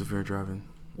ask what's the fear driving?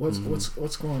 What's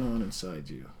going on inside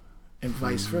you? And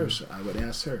vice versa. I would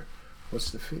ask her,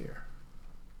 what's the fear?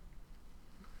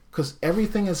 Because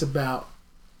everything is about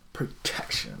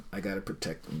protection. I got to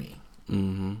protect me.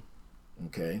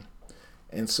 Okay?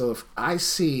 And so if I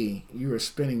see you are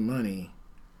spending money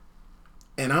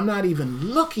and I'm not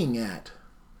even looking at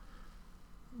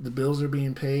the bills are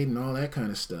being paid and all that kind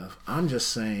of stuff, I'm just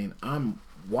saying I'm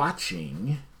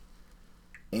watching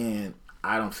and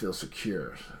I don't feel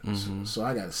secure. So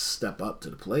I got to step up to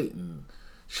the plate and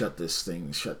shut this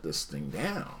thing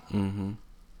down.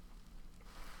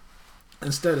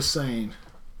 Instead of saying,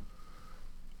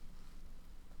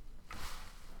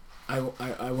 I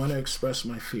want to express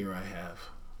my fear I have.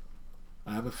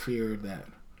 I have a fear that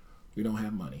we don't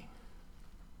have money.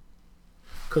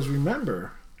 Because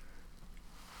remember,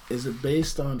 is it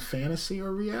based on fantasy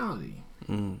or reality?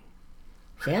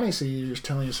 Fantasy, you're just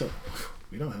telling yourself,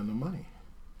 we don't have no money.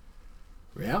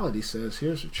 Reality says,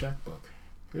 here's a checkbook.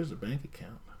 Here's a bank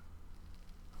account.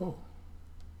 Oh.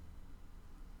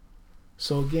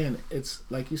 So again, it's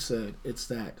like you said, it's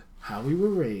that how we were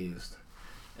raised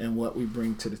and what we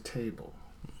bring to the table.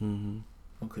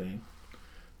 Okay?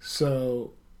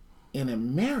 So in a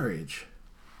marriage,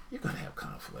 you're going to have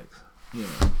conflict. You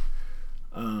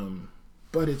know.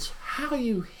 But it's how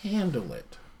you handle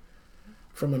it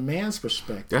from a man's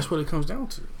perspective. That's what it comes down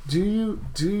to.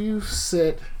 Do you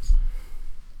sit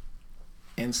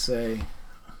and say,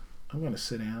 I'm going to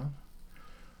sit down,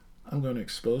 I'm going to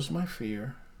expose my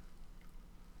fear,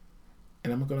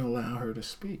 and I'm going to allow her to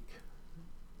speak,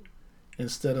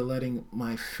 instead of letting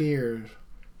my fears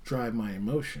drive my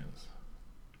emotions?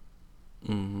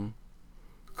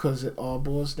 Because it all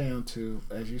boils down to,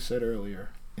 as you said earlier,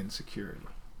 insecurity.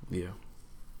 Yeah.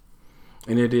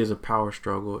 And it is a power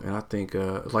struggle, and I think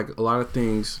like a lot of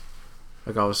things,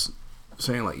 like I was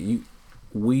saying, like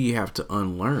we have to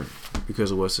unlearn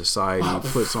because of what society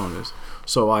puts on us.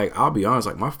 So like I'll be honest,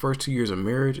 like my first 2 years of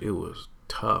marriage, it was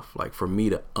tough. Like for me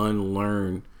to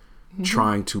unlearn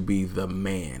trying to be the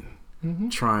man,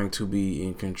 trying to be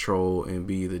in control and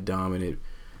be the dominant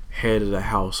head of the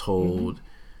household.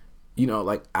 You know,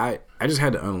 like I just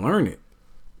had to unlearn it.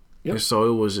 And so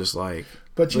it was just like,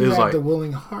 but you had the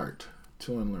willing heart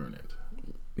to unlearn it.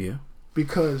 Yeah.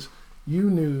 Because you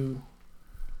knew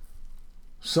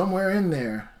somewhere in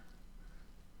there,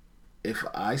 if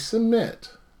I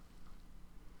submit,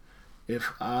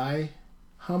 if I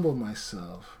humble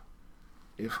myself,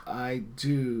 if I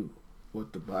do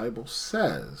what the Bible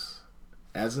says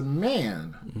as a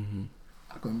man,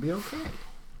 I'm going to be okay.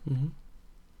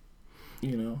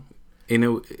 You know?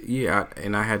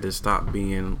 And I had to stop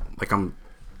being like I'm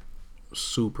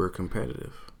super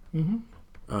competitive.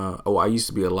 I used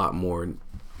to be a lot more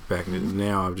back in the day.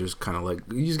 Now I'm just kind of like,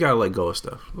 you just gotta let go of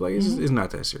stuff. Like it's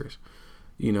not that serious.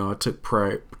 You know, I took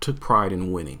pride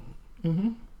in winning.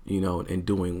 You know, and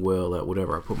doing well at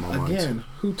whatever I put my mind to. Again,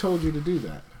 who told you to do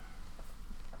that?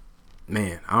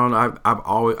 Man, I don't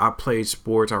know. I played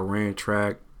sports. I ran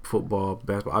track, football,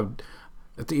 basketball.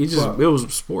 It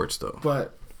was sports though.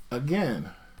 But again,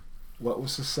 what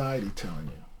was society telling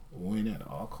you? Win at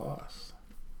all costs.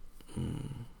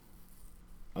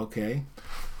 Okay,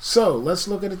 so let's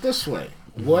look at it this way.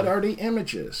 What are the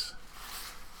images?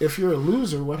 If you're a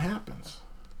loser, what happens?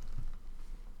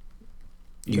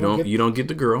 You don't get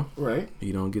the girl. Right.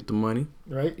 You don't get the money.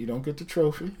 Right. You don't get the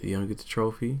trophy. You don't get the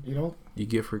trophy. You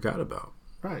get forgot about.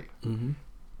 Right. And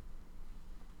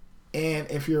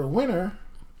if you're a winner,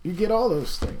 you get all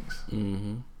those things.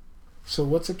 So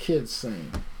what's a kid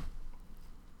saying?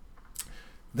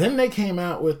 Then they came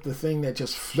out with the thing that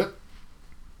just flipped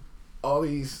all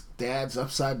these dads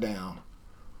upside down.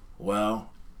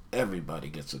 Well, everybody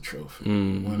gets a trophy,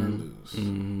 win or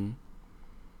lose.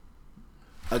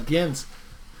 Against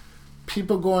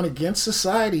people going against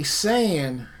society,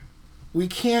 saying we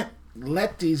can't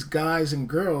let these guys and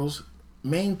girls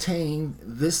maintain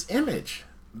this image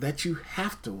that you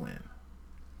have to win.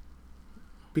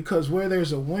 Because where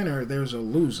there's a winner, there's a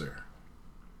loser.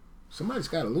 Somebody's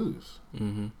got to lose.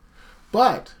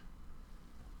 But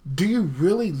do you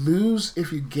really lose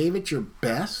if you gave it your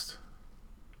best?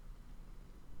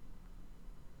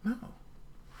 No.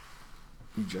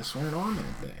 You just weren't on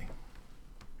that day.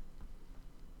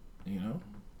 You know?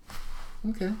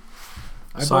 Okay.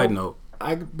 Side note.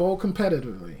 I bowl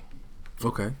competitively.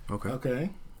 Okay.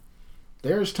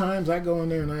 There's times I go in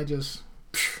there and I just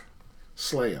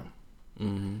slay them.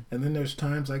 And then there's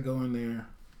times I go in there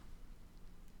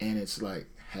and it's like,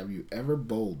 have you ever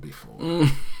bowled before?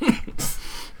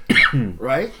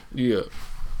 Right? Yeah.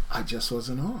 I just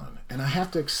wasn't on. And I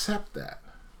have to accept that.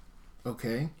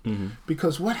 Okay?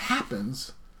 Because what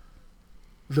happens,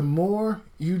 the more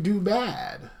you do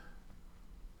bad,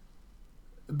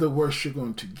 the worse you're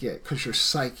going to get. Because your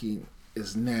psyche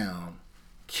is now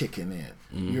kicking in.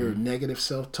 Your negative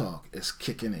self-talk is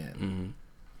kicking in.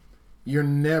 You're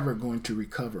never going to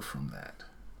recover from that.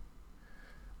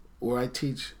 Where I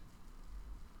teach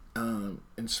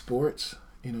in sports,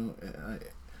 you know, I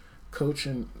coach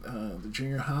in the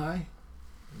junior high,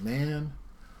 man,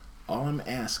 all I'm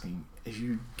asking is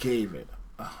you gave it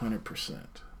 100%.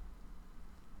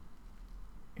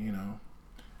 You know,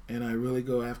 and I really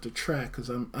go after track because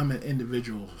I'm an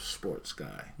individual sports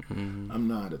guy. I'm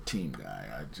not a team guy.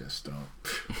 I just don't.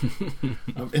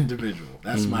 I'm individual.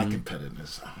 That's my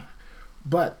competitiveness.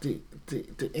 But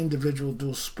the individual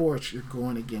dual sports, you're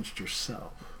going against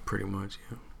yourself. Pretty much,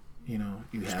 yeah. You know,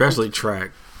 you have especially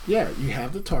track. Yeah, you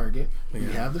have the target. You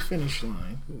have the finish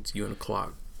line. It's you and the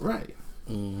clock. Right.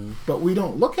 But we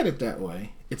don't look at it that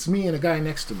way. It's me and a guy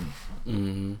next to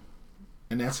me.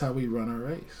 And that's how we run our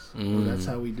race. Or that's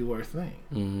how we do our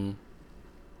thing.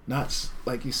 Not,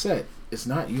 like you said, it's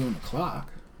not you and the clock.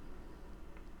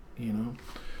 You know?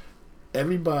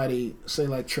 Everybody, say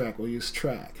like track, we'll use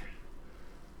track.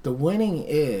 The winning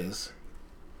is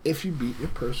if you beat your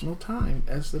personal time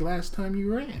as the last time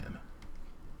you ran.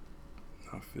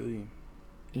 I feel you.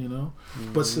 You know?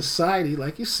 But society,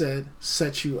 like you said,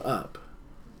 sets you up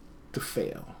to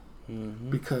fail.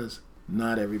 Because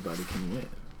not everybody can win.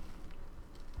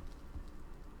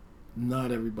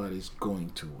 Not everybody's going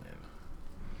to win.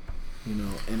 You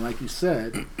know? And like you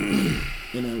said, in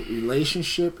a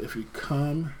relationship, if you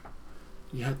come,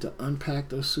 you have to unpack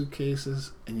those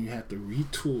suitcases and you have to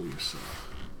retool yourself.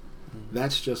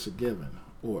 That's just a given,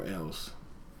 or else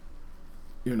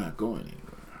you're not going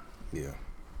anywhere. Yeah.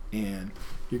 And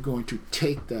you're going to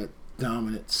take that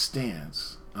dominant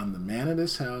stance. I'm the man of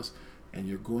this house, and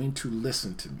you're going to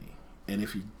listen to me. And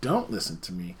if you don't listen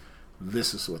to me,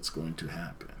 this is what's going to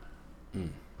happen.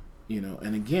 You know,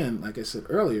 and again, like I said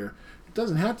earlier, it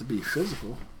doesn't have to be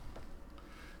physical.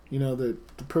 You know, the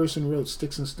person who wrote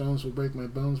 "Sticks and Stones will break my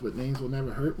bones, but names will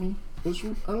never hurt me" was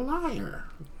a liar.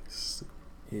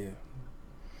 Yeah.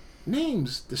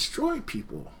 Names destroy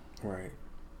people. Right.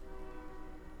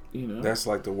 You know. That's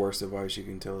like the worst advice you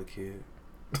can tell a kid.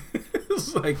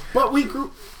 It's like, but we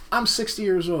grew. I'm 60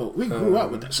 years old. We grew up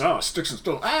with this. Oh, sticks and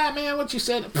stones. Ah, man, what you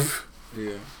said?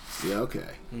 Yeah. Yeah.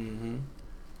 Okay.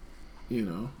 You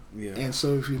know. Yeah. And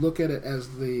so if you look at it as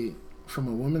from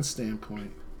a woman's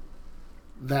standpoint,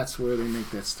 that's where they make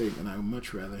that statement. I would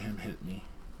much rather him hit me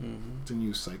than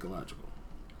use psychological.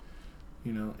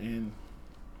 You know, and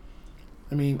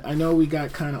I mean, I know we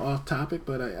got kind of off topic,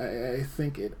 but I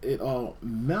think it all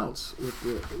melts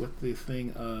with the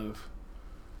thing of,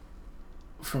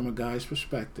 from a guy's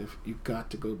perspective, you've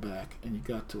got to go back and you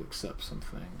got to accept some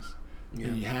things. Yeah.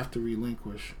 And you have to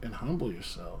relinquish and humble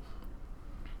yourself.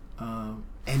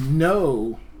 And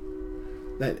know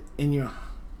that in your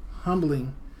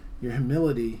humbling, your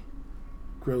humility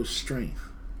grows strength.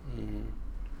 Mm-hmm.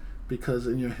 Because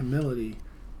in your humility,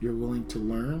 you're willing to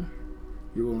learn,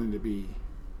 you're willing to be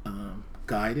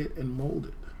guided and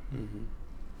molded. Mm-hmm.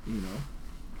 You know?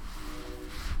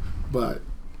 But...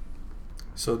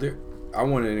 So there... I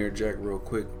want to interject real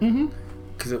quick,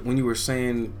 because when you were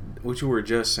saying what you were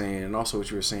just saying, and also what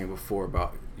you were saying before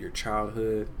about your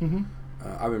childhood,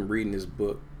 I've been reading this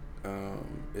book.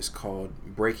 It's called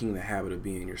 "Breaking the Habit of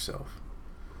Being Yourself."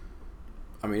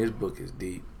 I mean, this book is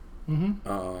deep.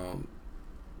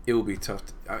 It will be tough.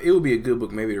 It would be a good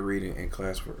book maybe to read in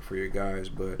class for your guys,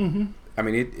 but I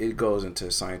mean, it goes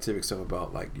into scientific stuff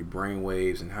about like your brain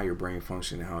waves and how your brain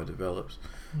functions and how it develops.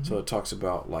 So it talks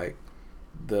about like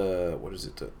the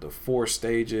 4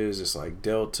 stages. It's like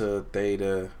delta,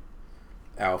 theta,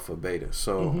 alpha, beta.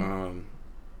 So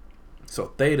so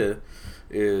theta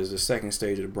is the second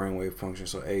stage of the brainwave function.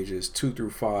 So ages 2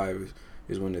 through 5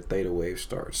 is when the theta wave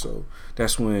starts. So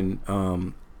that's when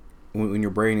your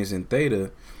brain is in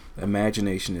theta,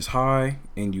 imagination is high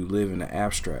and you live in the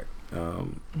abstract,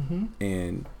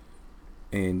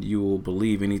 and you will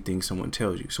believe anything someone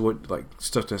tells you. So what, like,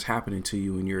 stuff that's happening to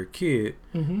you when you're a kid,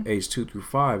 age 2 through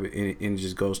 5, and it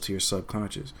just goes to your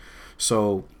subconscious.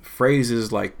 So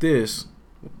phrases like this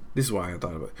is why I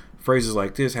thought about it. Phrases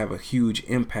like this have a huge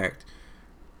impact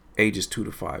ages 2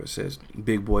 to 5. It says,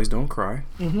 big boys don't cry.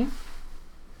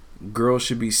 Girls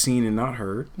should be seen and not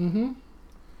heard.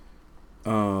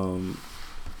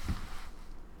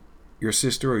 Your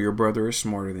sister or your brother is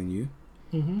smarter than you.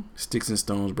 Sticks and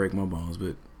stones break my bones,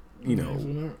 but you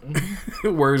know,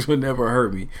 words would never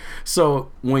hurt me.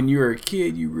 So when you're a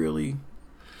kid, you really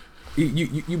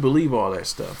you believe all that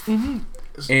stuff,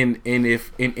 and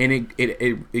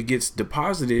it gets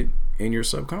deposited in your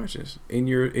subconscious, in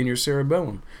your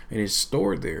cerebellum, and it's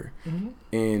stored there.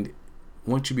 And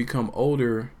once you become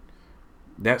older,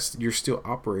 you're still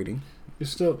operating. You're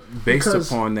still based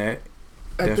upon that.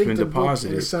 That's been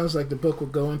deposited. It sounds like the book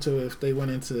would go into, if they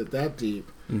went into it that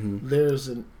deep, there's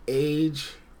an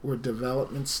age where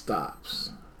development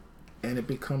stops and it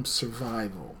becomes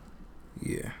survival.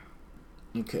 Yeah.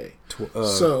 Okay.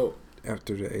 So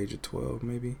after the age of 12,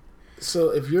 maybe. So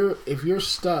if you're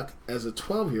stuck as a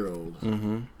 12-year-old,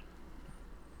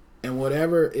 and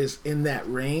whatever is in that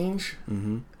range,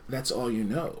 that's all you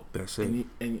know. That's it.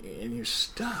 And you're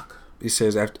stuck. It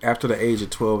says after the age of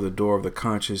 12, the door of the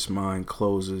conscious mind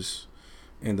closes,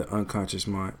 and the unconscious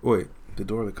mind. The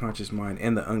door of the conscious mind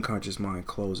and the unconscious mind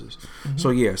closes. So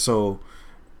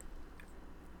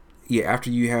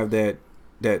after you have that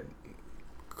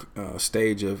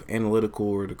stage of analytical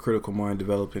or the critical mind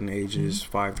developing ages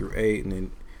 5 through 8, and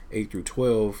then 8 through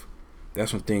 12,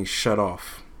 that's when things shut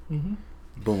off.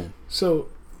 Boom. So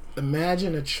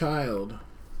imagine a child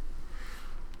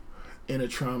in a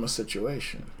trauma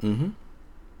situation.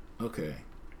 Okay.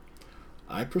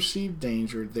 I perceive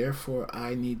danger, therefore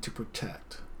I need to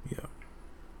protect. Yeah.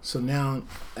 So now,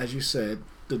 as you said,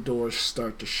 the doors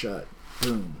start to shut.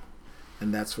 Boom.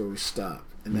 And that's where we stop.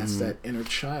 And that's that inner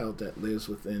child that lives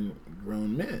within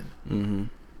grown men.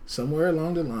 Somewhere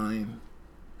along the line,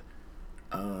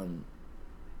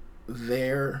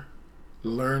 their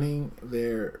learning,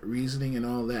 their reasoning, and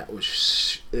all that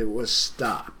was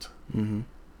stopped. And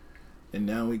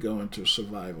now we go into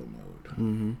survival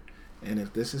mode. And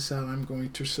if this is how I'm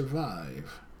going to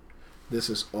survive, this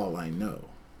is all I know.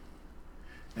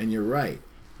 And you're right.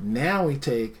 Now we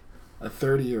take a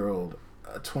 30-year-old,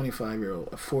 a 25-year-old,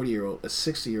 a 40-year-old, a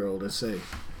 60-year-old and say,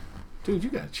 dude, you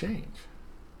got to change.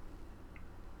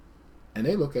 And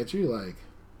they look at you like,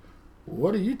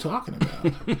 what are you talking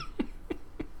about?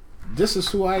 This is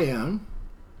who I am,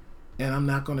 and I'm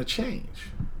not going to change.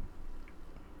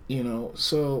 You know,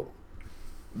 so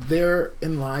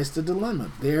therein lies the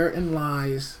dilemma. Therein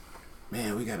lies,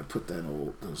 man, we got to put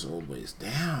those old ways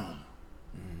down.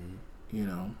 You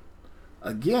know,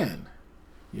 again,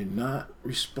 you're not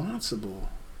responsible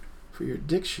for your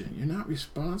addiction. You're not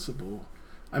responsible.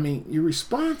 I mean, you're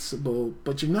responsible,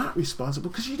 but you're not responsible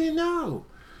because you didn't know.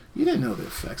 You didn't know the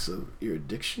effects of your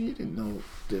addiction. You didn't know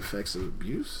the effects of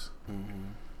abuse.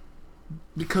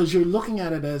 Because you're looking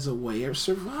at it as a way of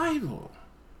survival.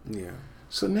 Yeah.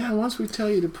 So now once we tell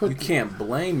you to put... You can't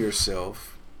blame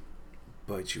yourself,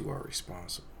 but you are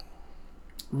responsible.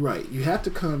 Right. You have to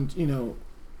come, you know,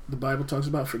 the Bible talks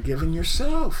about forgiving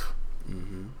yourself.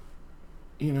 Mm-hmm.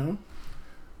 You know,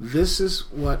 this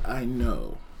is what I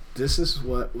know. This is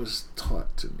what was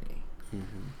taught to me.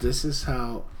 Mm-hmm. This is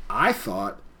how I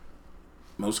thought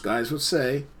most guys would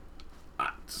say,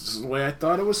 this is the way I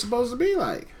thought it was supposed to be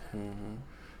like. Mm-hmm.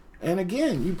 And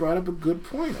again, you brought up a good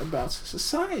point about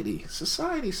society.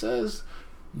 Society says,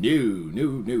 no.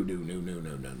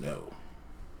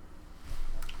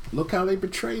 Look how they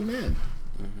portray men.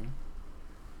 Mm-hmm.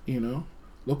 You know,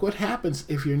 look what happens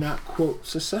if you're not, quote,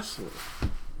 successful.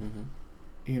 Mm-hmm.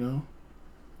 You know,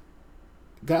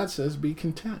 God says be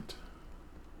content.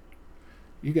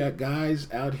 You got guys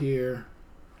out here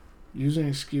using an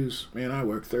excuse, man, I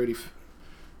work 30,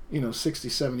 60,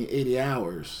 70, 80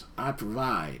 hours. I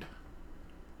provide.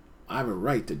 I have a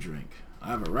right to drink. I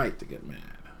have a right to get mad.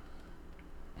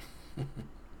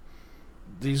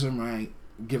 These are my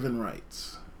given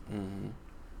rights.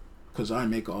 Because I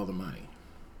make all the money.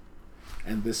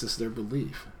 And this is their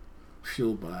belief,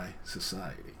 fueled by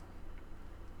society.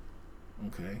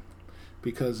 Okay?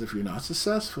 Because if you're not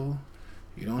successful,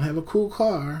 you don't have a cool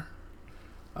car,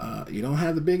 you don't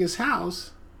have the biggest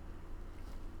house,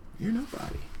 you're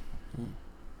nobody.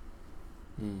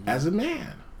 Mm-hmm. As a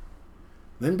man.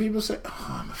 Then people say, oh,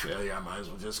 I'm a failure, I might as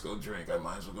well just go drink, I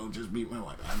might as well go just beat my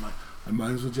wife, I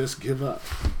might as well just give up.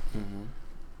 Mm-hmm.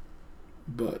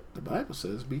 But the Bible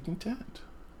says be content.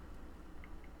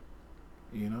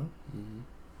 You know? Mm-hmm.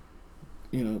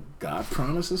 You know, God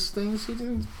promises things. He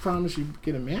didn't promise you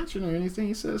get a mansion or anything.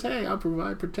 He says, hey, I'll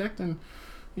provide, protect, and,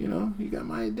 you got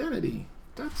my identity.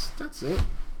 That's it.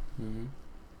 Mm-hmm.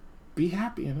 Be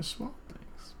happy in the small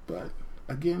things. But,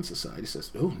 again, society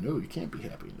says, oh, no, you can't be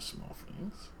happy in the small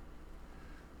things.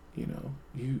 No,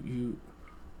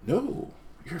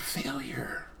 you're a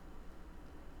failure.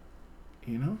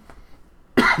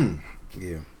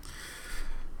 Yeah.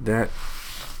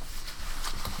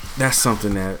 That's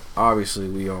something that obviously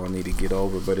we all need to get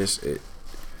over, but it's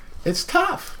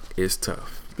tough. It's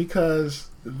tough. Because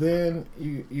then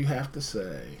you have to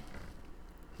say,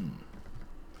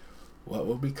 what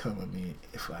will become of me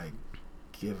if I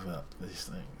give up these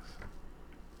things?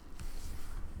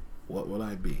 What will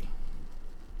I be?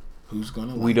 Who's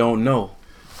gonna We don't know.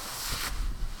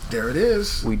 There it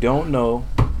is. We don't know,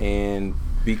 and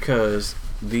because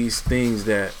these things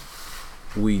that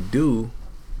we do,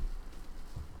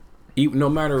 even no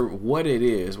matter what it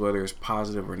is, whether it's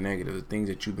positive or negative, the things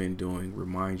that you've been doing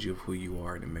reminds you of who you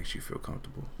are and it makes you feel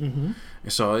comfortable. Mm-hmm.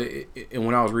 And so, and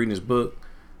when I was reading this book,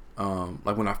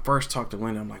 like when I first talked to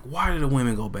Linda, I'm like, why did the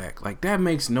women go back? Like that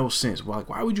makes no sense. Like,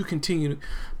 why would you continue?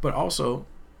 But also,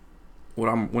 when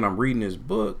I'm reading this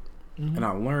book, mm-hmm. and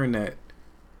I learned that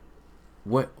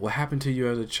what happened to you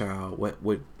as a child,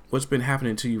 what's been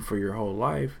happening to you for your whole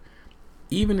life,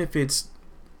 even if it's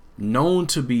known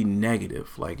to be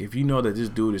negative, like if you know that this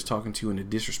dude is talking to you in a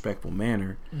disrespectful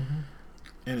manner, mm-hmm.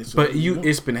 and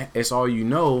it's all you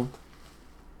know,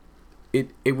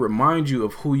 it reminds you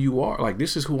of who you are. Like,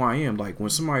 this is who I am. Like, when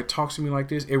somebody talks to me like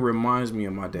this, it reminds me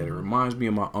of my dad, it reminds me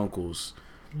of my uncles.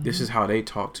 Mm-hmm. This is how they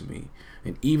talk to me.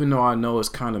 And even though I know it's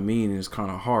kind of mean and it's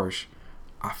kind of harsh,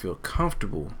 I feel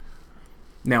comfortable.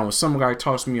 Now, when some guy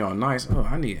talks to me all nice,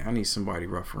 I need somebody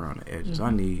rough around the edges. Mm-hmm.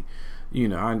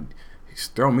 I need,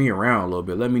 throw me around a little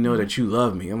bit. Let me know that you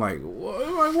love me. I'm like,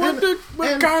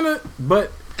 what kind of?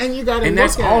 But and you got to, and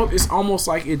that's all. It's almost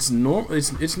like it's normal.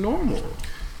 It's normal.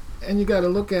 And you got to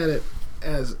look at it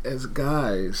as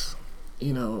guys,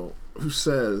 who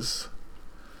says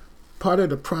part of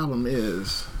the problem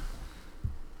is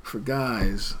for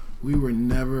guys, we were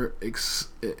never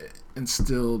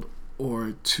instilled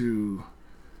or to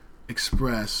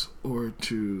express or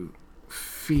to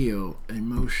feel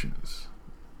emotions.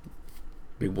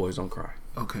 Big boys don't cry.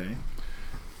 Okay.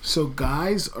 So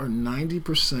guys are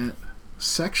 90%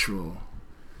 sexual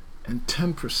and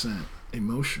 10%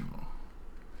 emotional.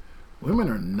 Women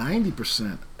are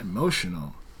 90%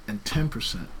 emotional and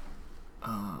 10%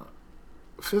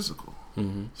 physical,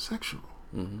 mm-hmm. sexual.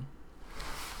 Mm-hmm.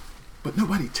 But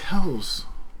nobody tells,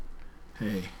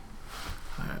 hey,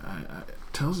 I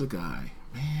tells a guy,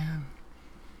 man,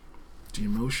 the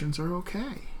emotions are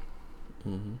okay.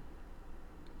 Mm-hmm.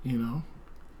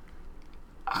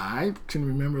 I can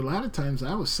remember a lot of times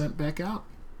I was sent back out.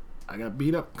 I got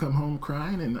beat up, come home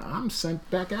crying, and I'm sent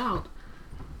back out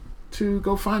to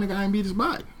go find a guy and beat his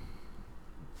butt.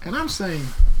 And I'm saying,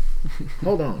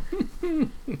 hold on.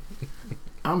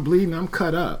 I'm bleeding, I'm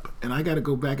cut up, and I got to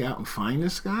go back out and find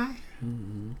this guy?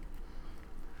 Mm-hmm.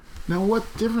 Now, what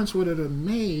difference would it have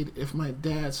made if my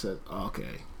dad said,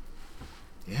 okay,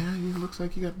 yeah, it looks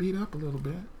like you got beat up a little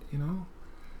bit, and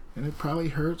it probably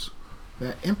hurts.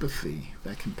 That empathy,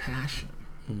 that compassion.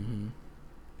 Mm-hmm.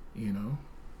 You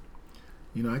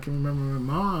know, I can remember my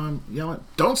mom yelling,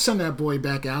 "Don't send that boy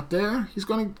back out there. He's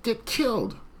going to get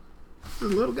killed."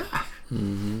 He's a little guy.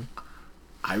 Mm-hmm.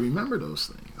 I remember those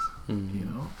things. Mm-hmm. You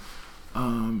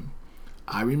know,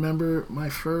 I remember my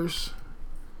first,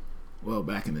 well,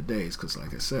 back in the days, because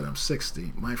like I said, I'm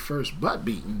 60. My first butt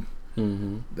beating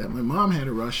Mm-hmm. that my mom had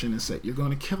to rush in and say, "You're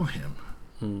going to kill him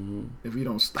Mm-hmm. if you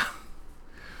don't stop."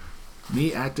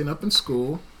 Me acting up in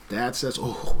school. Dad says,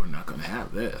 "Oh, we're not going to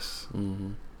have this."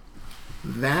 Mm-hmm.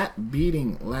 That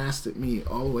beating lasted me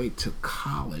all the way to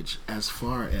college, as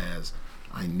far as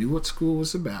I knew what school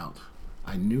was about.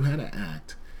 I knew how to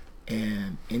act.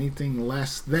 And anything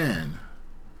less than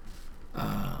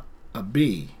a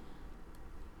B,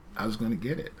 I was going to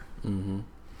get it. Mm-hmm.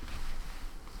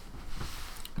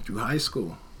 Through high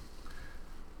school,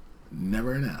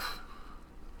 never an F.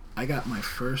 I got my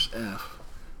first F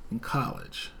in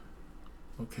college.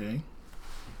 Okay?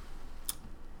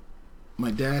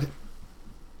 My dad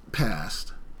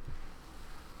passed,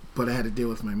 but I had to deal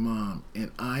with my mom,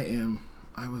 and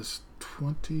I was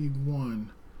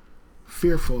 21,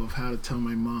 fearful of how to tell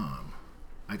my mom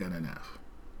I got an F.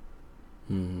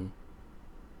 Mm-hmm.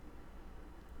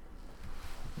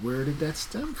 Where did that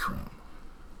stem from?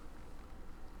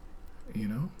 You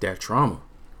know? That trauma.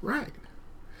 Right.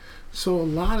 So a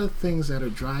lot of things that are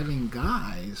driving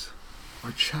guys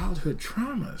are childhood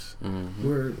traumas, Mm-hmm.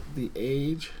 where the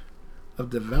age of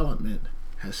development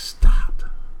has stopped,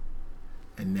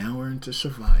 and now we're into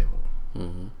survival.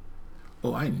 Mm-hmm.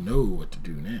 Oh, I know what to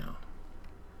do now.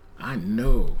 I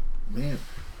know, man,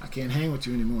 I can't hang with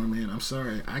you anymore, man. I'm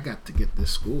sorry. I got to get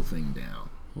this school thing down.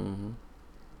 Mm-hmm.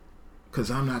 Because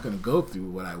I'm not going to go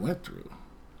through what I went through.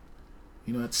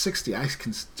 You know, at 60, I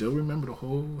can still remember the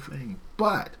whole thing.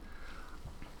 But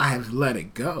I have let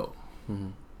it go. Mm-hmm.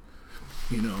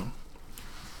 You know,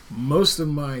 most of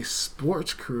my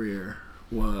sports career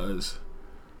was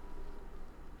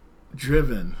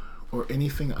driven, or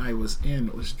anything I was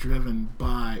in was driven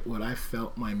by what I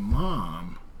felt my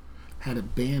mom had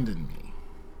abandoned me.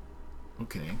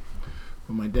 Okay.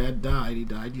 When my dad died, he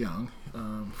died young,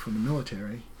 from the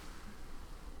military.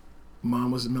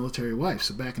 Mom was a military wife,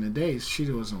 so back in the days, she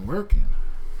wasn't working.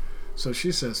 So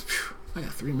she says, "I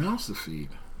got 3 mouths to feed.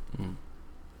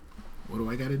 What do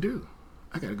I got to do?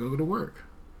 I got to go to work.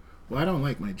 Well, I don't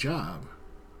like my job.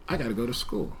 I got to go to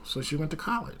school." So she went to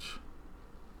college.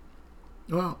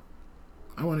 Well,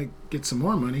 I want to get some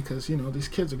more money because, you know, these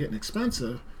kids are getting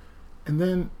expensive. And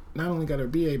then not only got her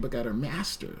BA, but got her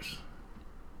master's.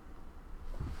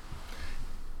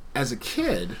 As a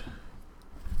kid,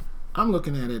 I'm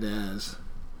looking at it as,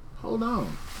 hold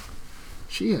on.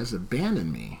 She has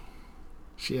abandoned me.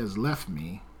 She has left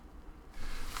me.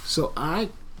 So I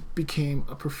became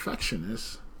a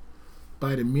perfectionist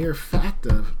by the mere fact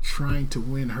of trying to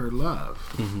win her love.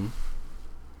 Mm-hmm.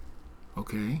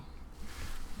 Okay?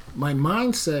 My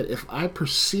mindset, if I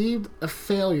perceived a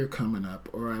failure coming up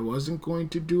or I wasn't going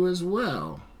to do as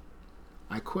well,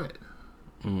 I quit.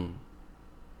 Mm.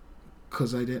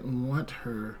 Because I didn't want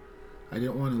her, I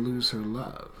didn't want to lose her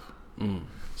love. Mm.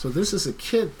 So this is a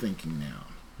kid thinking now.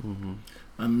 Mm-hmm.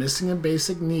 I'm missing a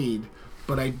basic need,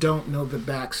 but I don't know the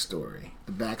backstory.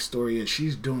 The backstory is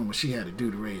she's doing what she had to do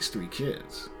to raise 3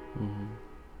 kids. Mm-hmm.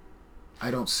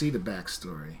 I don't see the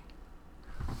backstory.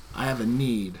 I have a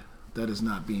need that is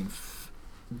not being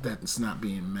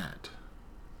met.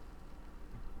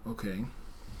 Okay?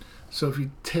 So if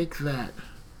you take that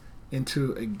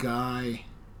into a guy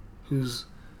who's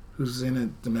in a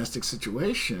domestic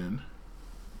situation,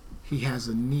 he has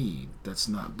a need that's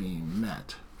not being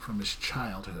met from his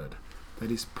childhood that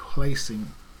he's placing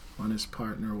on his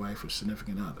partner, wife, or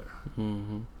significant other.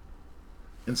 Mm-hmm.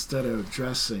 Instead of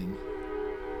addressing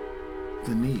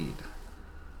the need.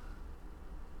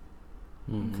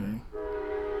 Mm-hmm.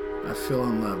 Okay? I feel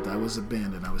unloved. I was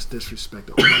abandoned. I was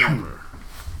disrespected. Whatever.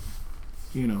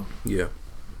 You know. Yeah.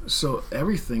 So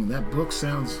everything, that book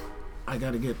sounds, I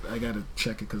gotta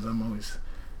check it because I'm always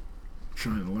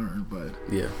trying to learn, but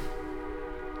Yeah.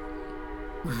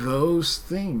 those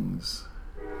things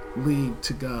lead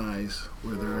to guys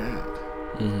where they're at.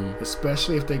 Mm-hmm.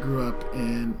 Especially if they grew up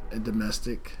in a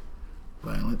domestic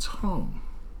violence home.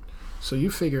 So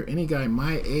you figure any guy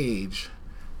my age,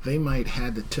 they might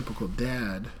have the typical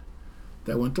dad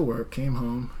that went to work, came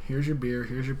home, here's your beer,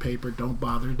 here's your paper, don't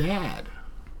bother dad.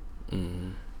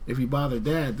 Mm-hmm. If you bother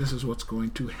dad, this is what's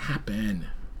going to happen.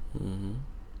 Mm-hmm.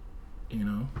 You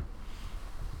know?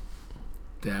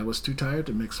 Dad was too tired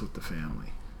to mix with the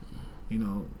family. You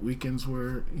know, weekends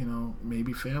were, you know,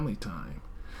 maybe family time.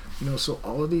 You know, so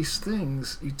all of these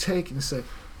things you take and say,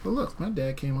 But look, my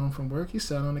dad came home from work. He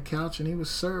sat on the couch and he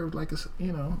was served like a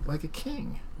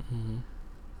king.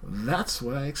 Mm-hmm. That's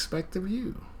what I expect of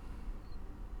you.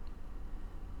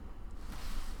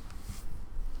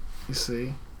 You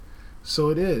see? So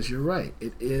it is. You're right.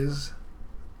 It is.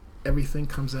 Everything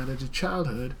comes out of the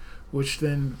childhood, which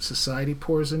then society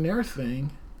pours in their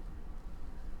thing.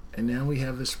 And now we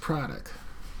have this product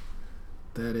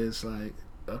that is like,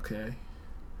 okay,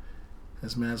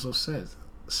 as Maslow says,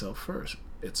 self first.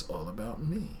 It's all about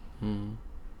me. Mm-hmm.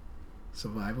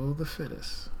 Survival of the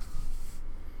fittest.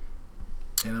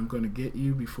 And I'm going to get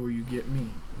you before you get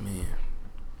me. Man.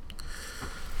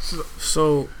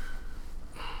 So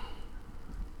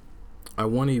I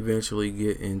want to eventually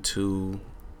get into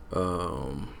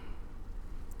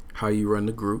how you run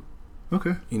the group.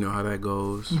 Okay. You know how that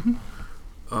goes. Mm-hmm.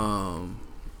 And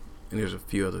there's a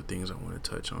few other things I want to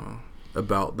touch on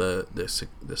about the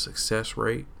success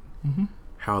rate. Mm-hmm.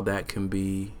 How that can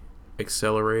be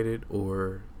accelerated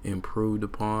or improved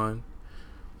upon,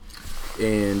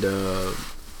 and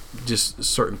just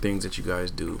certain things that you guys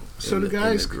do. So the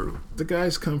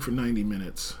guys come for 90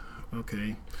 minutes,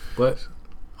 okay? But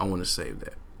I want to save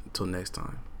that until next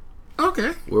time.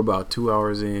 Okay. We're about 2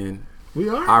 hours in. We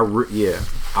are? I know.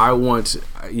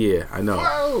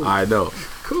 Whoa. I know.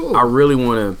 Cool. I really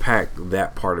want to unpack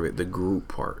that part of it, the group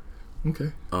part.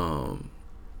 Okay.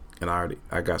 And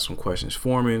I got some questions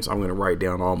for me, so I'm gonna write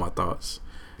down all my thoughts.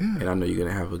 Yeah. And I know you're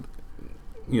gonna have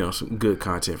some good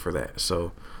content for that.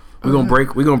 So we're gonna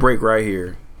break right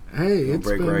here. Hey, it's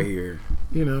break right here.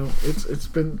 It's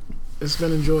been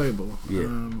enjoyable.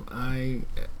 Yeah.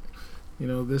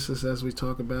 This is, as we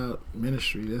talk about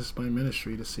ministry. This is my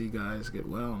ministry, to see guys get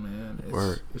well, man.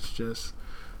 It's just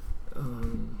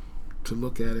to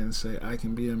look at it and say, I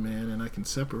can be a man and I can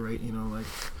separate. Like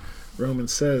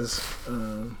Romans says.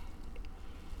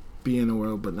 Be in the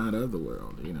world, but not of the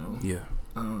world, Yeah.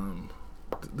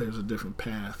 There's a different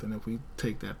path, and if we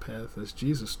take that path as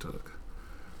Jesus took,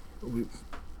 we'd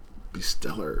be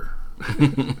stellar.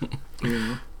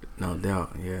 No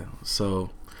doubt, yeah.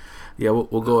 So, yeah,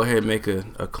 we'll go ahead and make a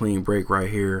clean break right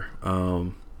here.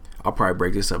 I'll probably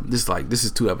break this up. This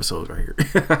is 2 episodes right here.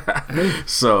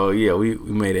 So, yeah, we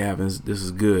made it happen. This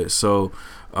is good. So,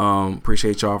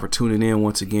 appreciate y'all for tuning in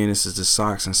once again. This is the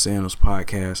Socks and Sandals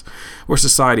podcast, where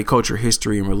society, culture,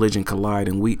 history, and religion collide,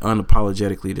 and we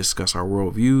unapologetically discuss our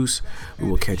worldviews. We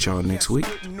will catch y'all next week.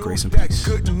 Grace and peace.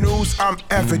 Good news, I'm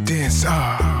evidence.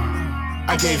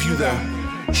 I gave you the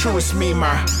truest me,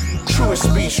 my truest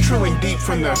speech, true and deep,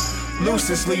 from the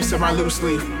loosest leaves of my loose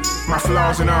leaf, my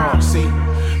flaws and all. See,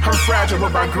 I'm fragile,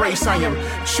 but by grace I am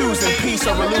choosing peace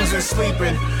over losing sleep.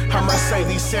 And I must say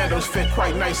these sandals fit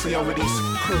quite nicely over these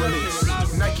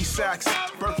Pirellis. Nike sacks,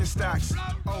 Birkenstocks.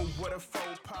 Oh, what a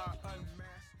faux pas.